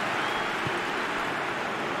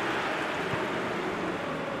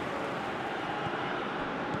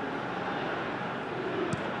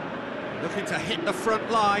 Looking to hit the front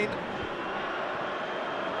line.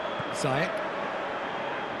 Ziyech.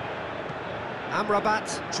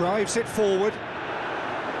 Amrabat drives it forward.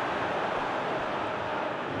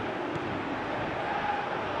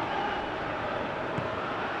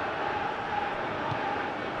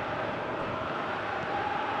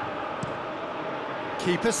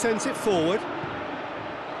 Keeper sends it forward.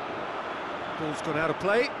 Ball's gone out of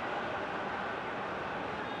play.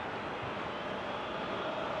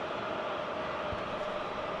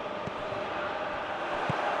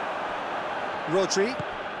 Rodri.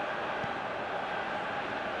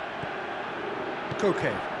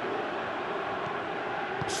 Koke.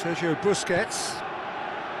 Sergio Busquets.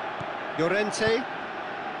 Llorente.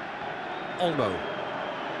 Olmo.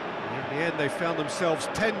 In the end, they found themselves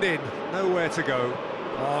penned in, nowhere to go.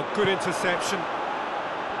 Oh, good interception.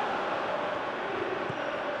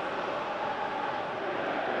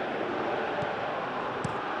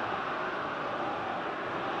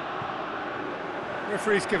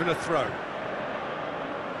 Referee's given a throw.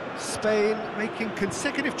 Spain making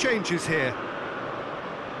consecutive changes here.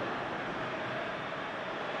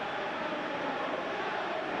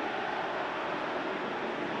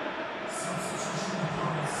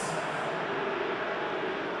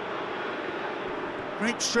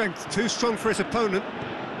 Great strength, too strong for his opponent.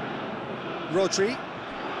 Rodri.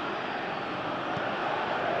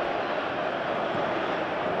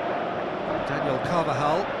 Daniel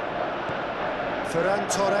Carvajal. Ferran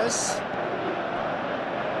Torres.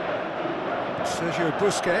 Sergio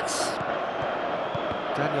Busquets.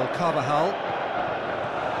 Daniel Carvajal.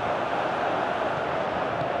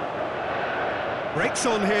 Breaks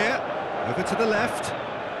on here. Over to the left.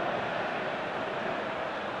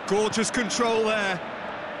 Gorgeous control there.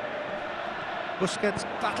 Busquets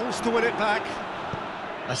battles to win it back.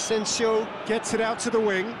 Asensio gets it out to the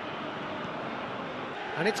wing.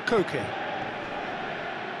 And it's Koke.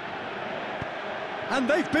 And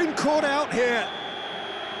they've been caught out here.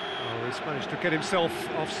 Oh, he's managed to get himself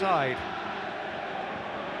offside.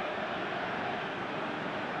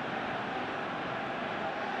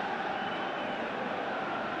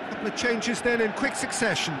 A couple of changes then in quick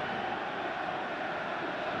succession.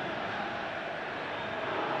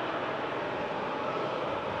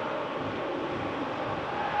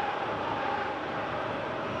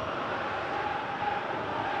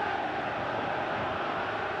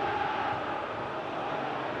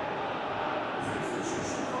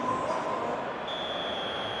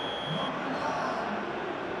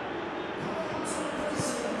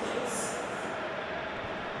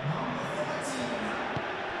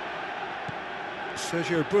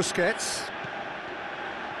 Sergio Busquets.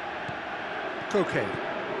 Koke.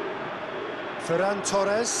 Ferran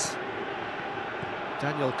Torres.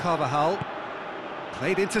 Daniel Carvajal.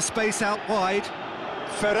 Played into space out wide.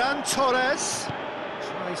 Ferran Torres.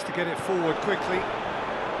 Tries to get it forward quickly.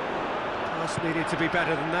 Pass needed to be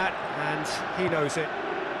better than that, and he knows it.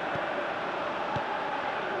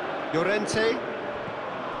 Llorente.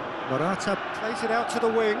 Morata plays it out to the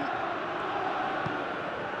wing.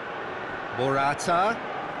 Morata,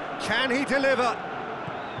 can he deliver?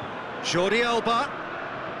 Jordi Alba.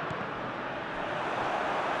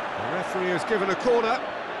 The referee has given a corner.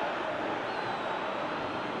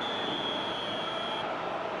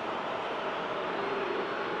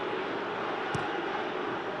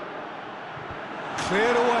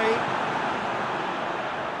 Cleared away.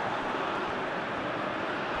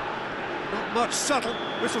 Not much subtle.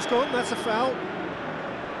 Whistle's gone, that's a foul.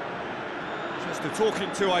 Just a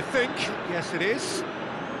talking to, I think. Yes, it is.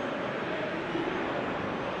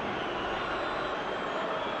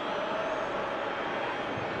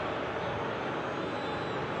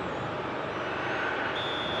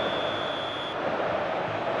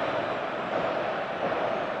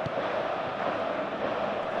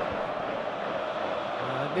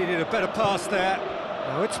 Needed a better pass there.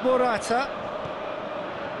 Now it's Morata.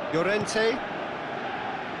 Llorente.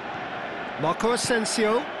 Marco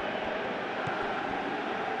Asensio.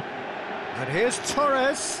 And here's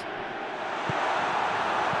Torres.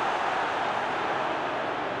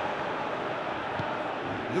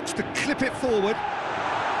 Looks to clip it forward.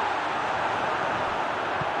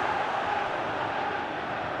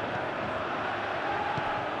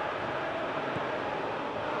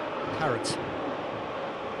 Carrot.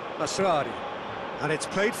 Masrari, and it's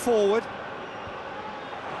played forward.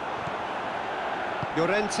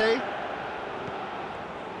 Llorente,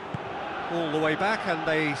 all the way back, and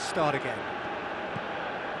they start again.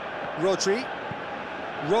 Rodri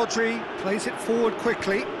plays it forward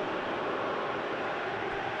quickly.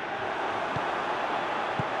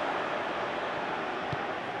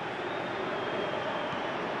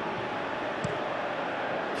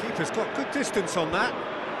 Keeper's got good distance on that.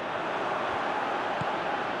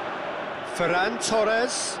 Ferran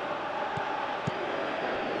Torres.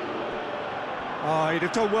 Oh, he'd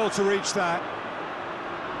have done well to reach that.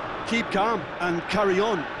 Keep calm and carry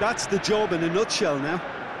on. That's the job in a nutshell now.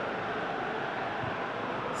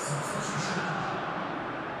 So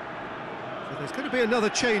there's going to be another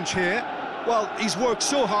change here. Well, he's worked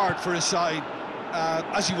so hard for his side,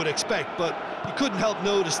 as you would expect, but you couldn't help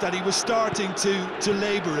notice that he was starting to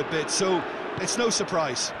labour a bit, so it's no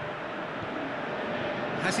surprise.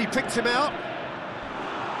 Has he picked him out?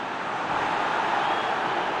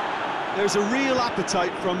 There's a real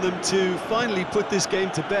appetite from them to finally put this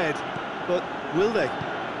game to bed, but will they?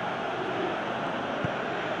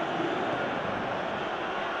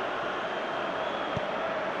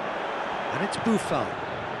 And it's Buffon.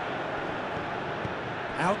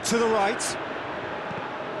 Out to the right. It's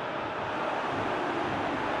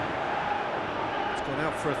gone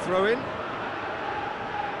out for a throw-in.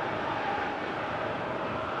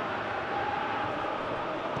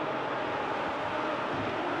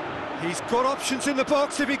 He's got options in the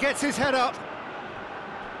box if he gets his head up.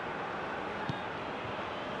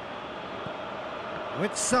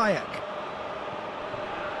 With Ziyech.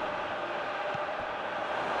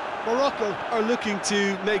 Morocco are looking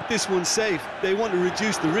to make this one safe. They want to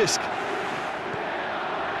reduce the risk.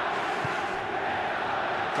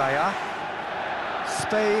 Gaia.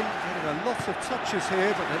 Spain getting a lot of touches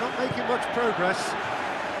here, but they're not making much progress.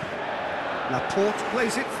 Laporte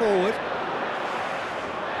plays it forward.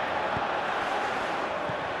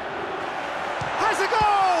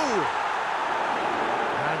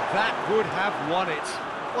 That would have won it.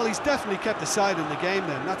 Well, he's definitely kept the side in the game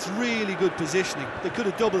then. That's really good positioning. They could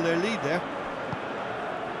have doubled their lead there.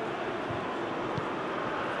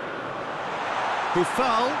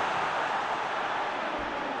 Buffon.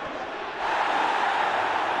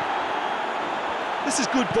 This is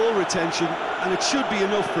good ball retention, and it should be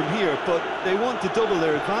enough from here, but they want to double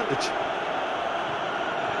their advantage.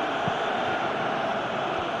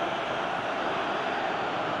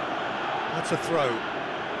 That's a throw.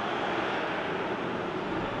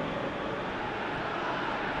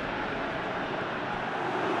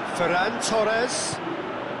 Ferran Torres.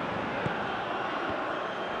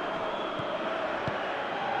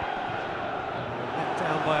 Let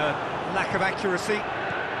down by a lack of accuracy.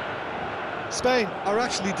 Spain are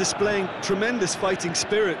actually displaying tremendous fighting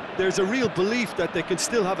spirit. There's a real belief that they can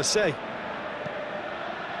still have a say.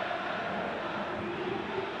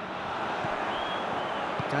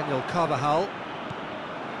 Daniel Carvajal.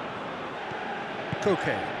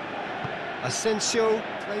 Koke. Asensio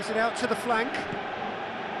plays it out to the flank.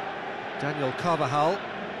 Daniel Carvajal.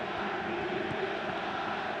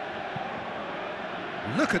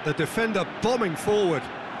 Look at the defender bombing forward.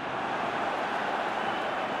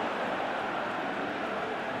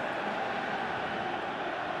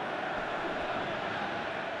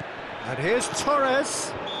 And here's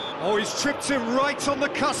Torres. Oh, he's tripped him right on the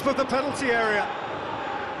cusp of the penalty area.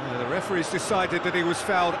 The referee's decided that he was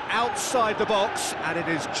fouled outside the box, and it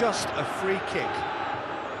is just a free kick.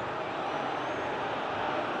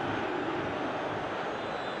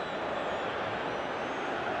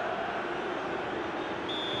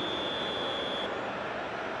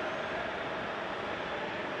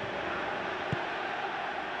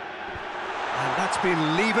 And that's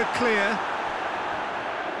been levered clear.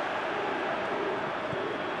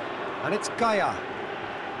 And it's Gaia.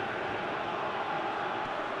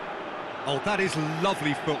 Oh, that is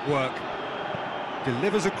lovely footwork.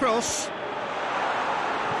 Delivers across.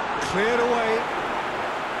 Cleared away.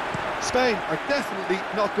 Spain are definitely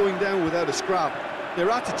not going down without a scrap. Their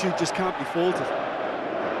attitude just can't be faulted.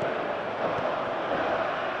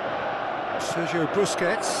 Sergio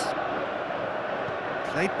Busquets.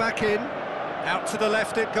 Played back in. Out to the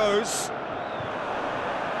left it goes.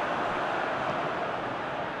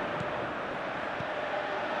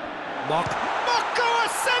 Marco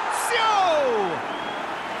Asensio!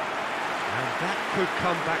 And that could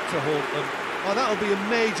come back to haunt them. Oh, that'll be a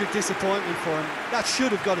major disappointment for him. That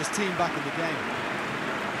should have got his team back in the game.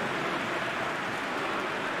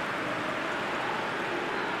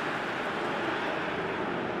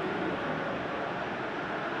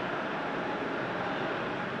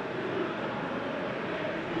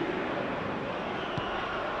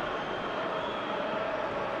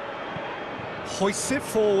 Hoists it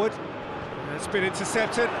forward. It's been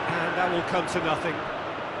intercepted, and that will come to nothing.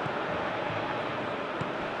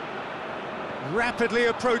 Rapidly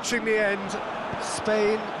approaching the end.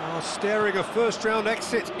 Spain are staring a first-round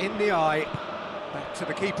exit in the eye. Back to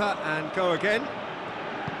the keeper and go again.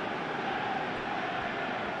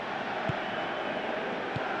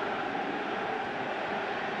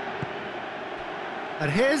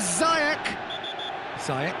 And here's Ziyech.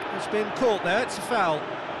 Ziyech has been caught there, it's a foul.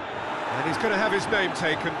 And he's going to have his name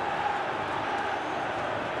taken.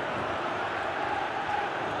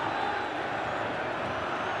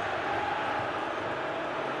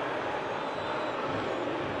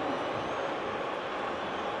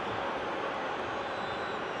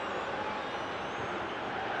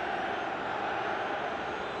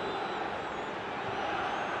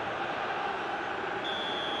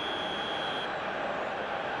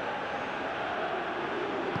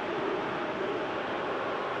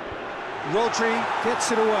 Rodri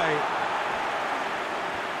gets it away.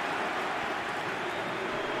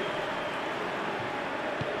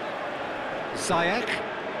 Ziyech.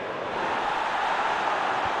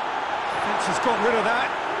 Fence has got rid of that.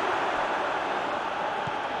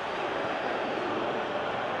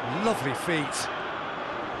 Lovely feet.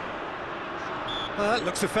 That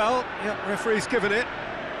looks a foul. Yep, referee's given it.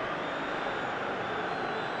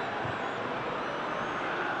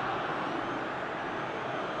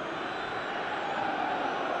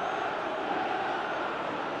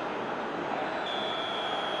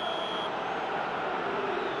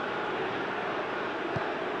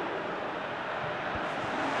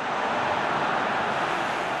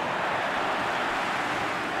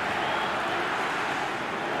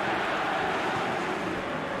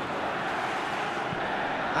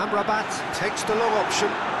 Amrabat takes the long option.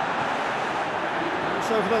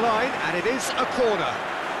 It's over the line, and it is a corner.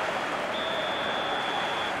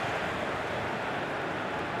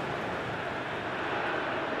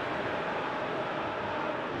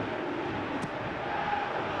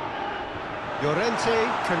 Llorente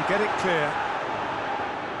can get it clear.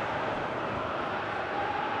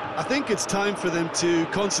 I think it's time for them to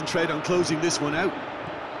concentrate on closing this one out.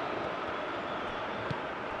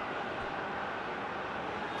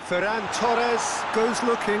 Ferran Torres goes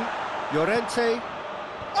looking. Llorente,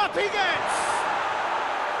 up he gets!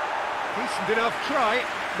 Decent enough try.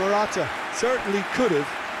 Morata certainly could have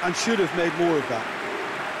and should have made more of that.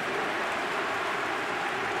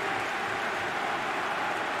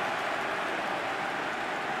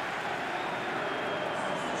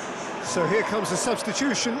 So here comes the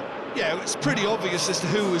substitution. Yeah, it's pretty obvious as to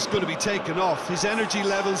who was going to be taken off. His energy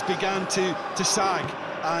levels began to sag,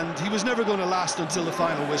 and he was never going to last until the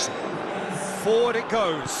final whistle. Forward it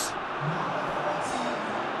goes.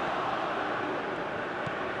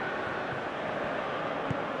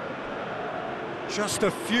 Just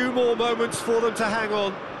a few more moments for them to hang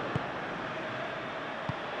on.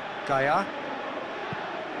 Gaia.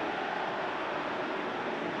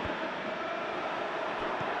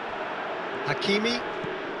 Hakimi.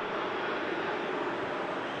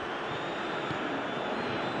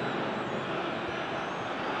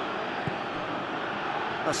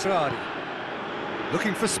 Asrari.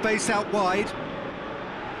 Looking for space out wide.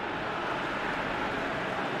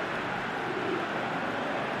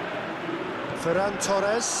 Ferran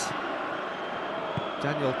Torres.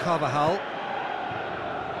 Daniel Carvajal.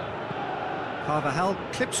 Carvajal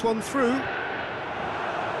clips one through.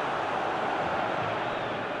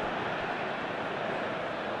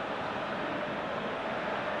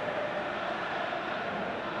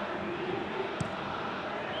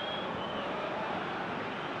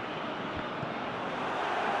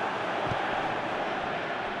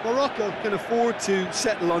 Morocco can afford to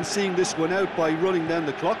settle on seeing this one out by running down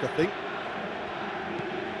the clock, I think.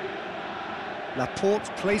 Laporte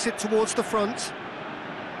plays it towards the front.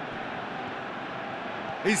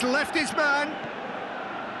 He's left his man.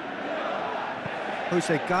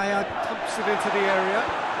 Jose Gaya pumps it into the area.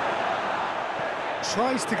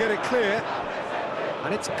 Tries to get it clear.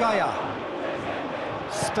 And it's Gaya.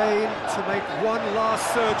 Spain to make one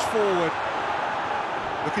last surge forward.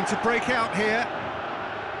 Looking to break out here.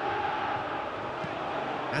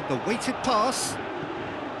 And the weighted pass.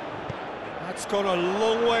 That's gone a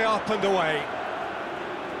long way up and away.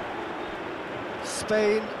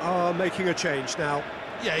 Spain are making a change now.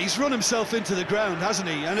 Yeah, he's run himself into the ground, hasn't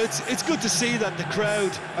he? And it's good to see that the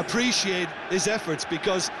crowd appreciate his efforts,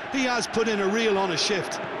 because he has put in a real honest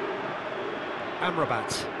shift.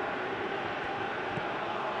 Amrabat.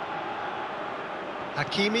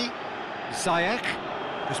 Hakimi. Ziyech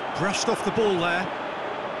just brushed off the ball there.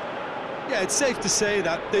 Yeah, it's safe to say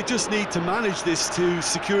that they just need to manage this to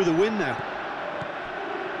secure the win now.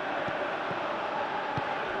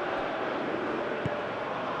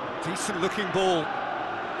 Decent looking ball.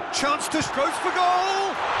 Chance to goes for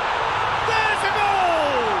goal! There's a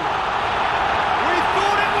goal! We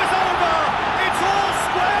thought it was over! It's all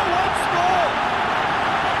square once more!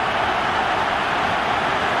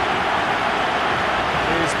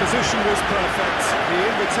 His position was perfect, the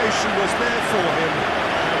invitation was there for him,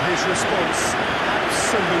 and his response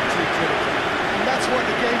absolutely critical. And that's what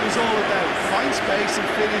the game is all about. Find space and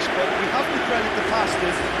finish, but we have to credit the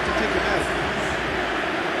passers to pick him out.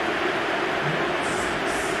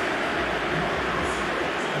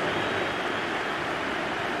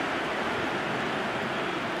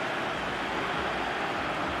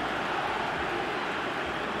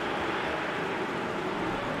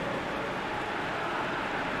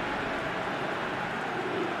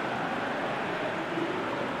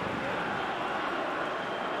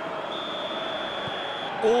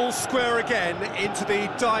 All square again into the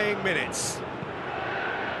dying minutes.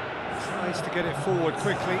 Tries to get it forward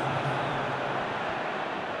quickly.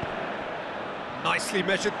 Nicely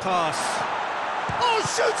measured pass. Oh,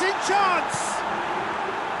 shooting chance!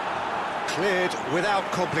 Cleared without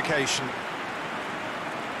complication.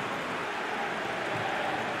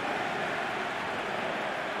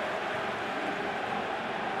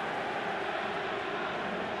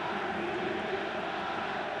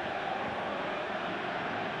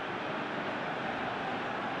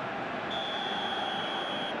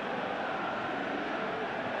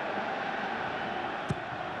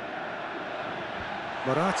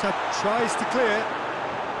 Morata tries to clear.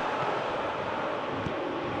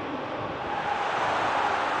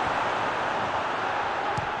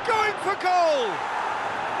 Going for goal!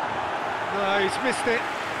 No, he's missed it.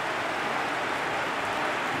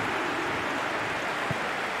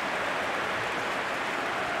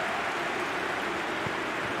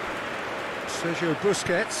 Sergio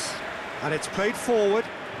Busquets, and it's played forward.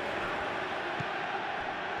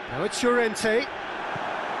 Now it's Llorente.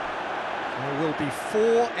 There will be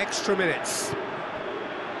 4 extra minutes.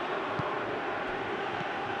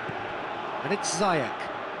 And it's Ziyech.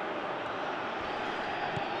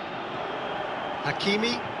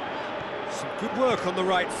 Hakimi. Some good work on the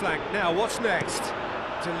right flank. Now, what's next?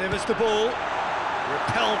 Delivers the ball.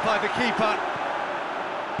 Repelled by the keeper.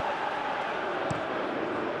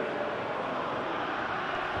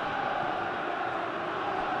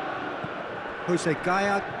 Jose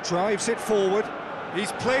Gaya drives it forward.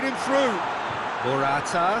 He's played him through.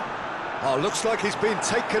 Morata. Oh, looks like he's been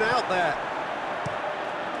taken out there.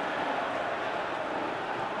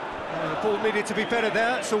 The ball needed to be better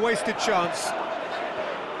there. It's a wasted chance.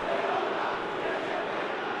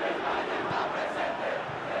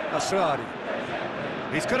 Asrari.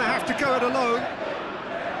 He's going to have to go it alone.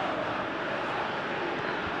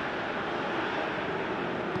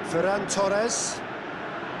 Ferran Torres.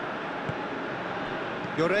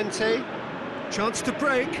 Llorente. Chance to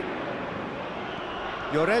break.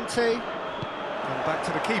 Llorente. And back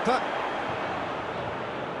to the keeper.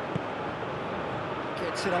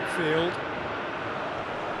 Gets it upfield.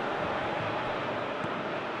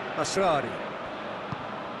 Asrari.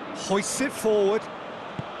 Hoists it forward.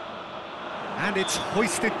 And it's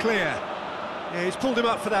hoisted clear. Yeah, he's pulled him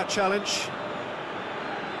up for that challenge.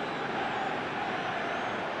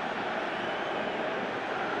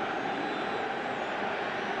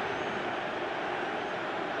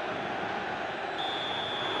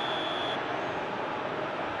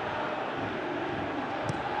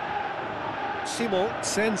 Simon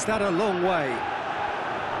sends that a long way.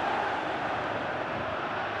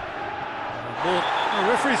 The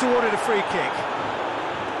referee's awarded a free kick.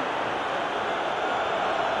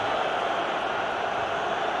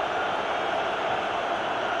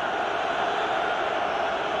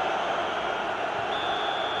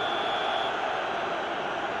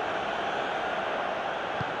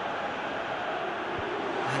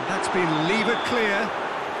 been levered clear.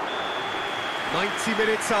 90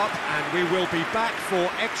 minutes up, and we will be back for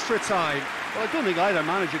extra time. Well, I don't think either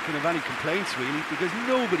manager can have any complaints, really, because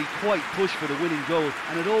nobody quite pushed for the winning goal,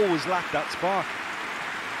 and it always lacked that spark.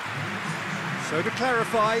 So to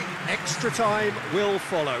clarify, extra time will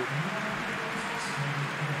follow.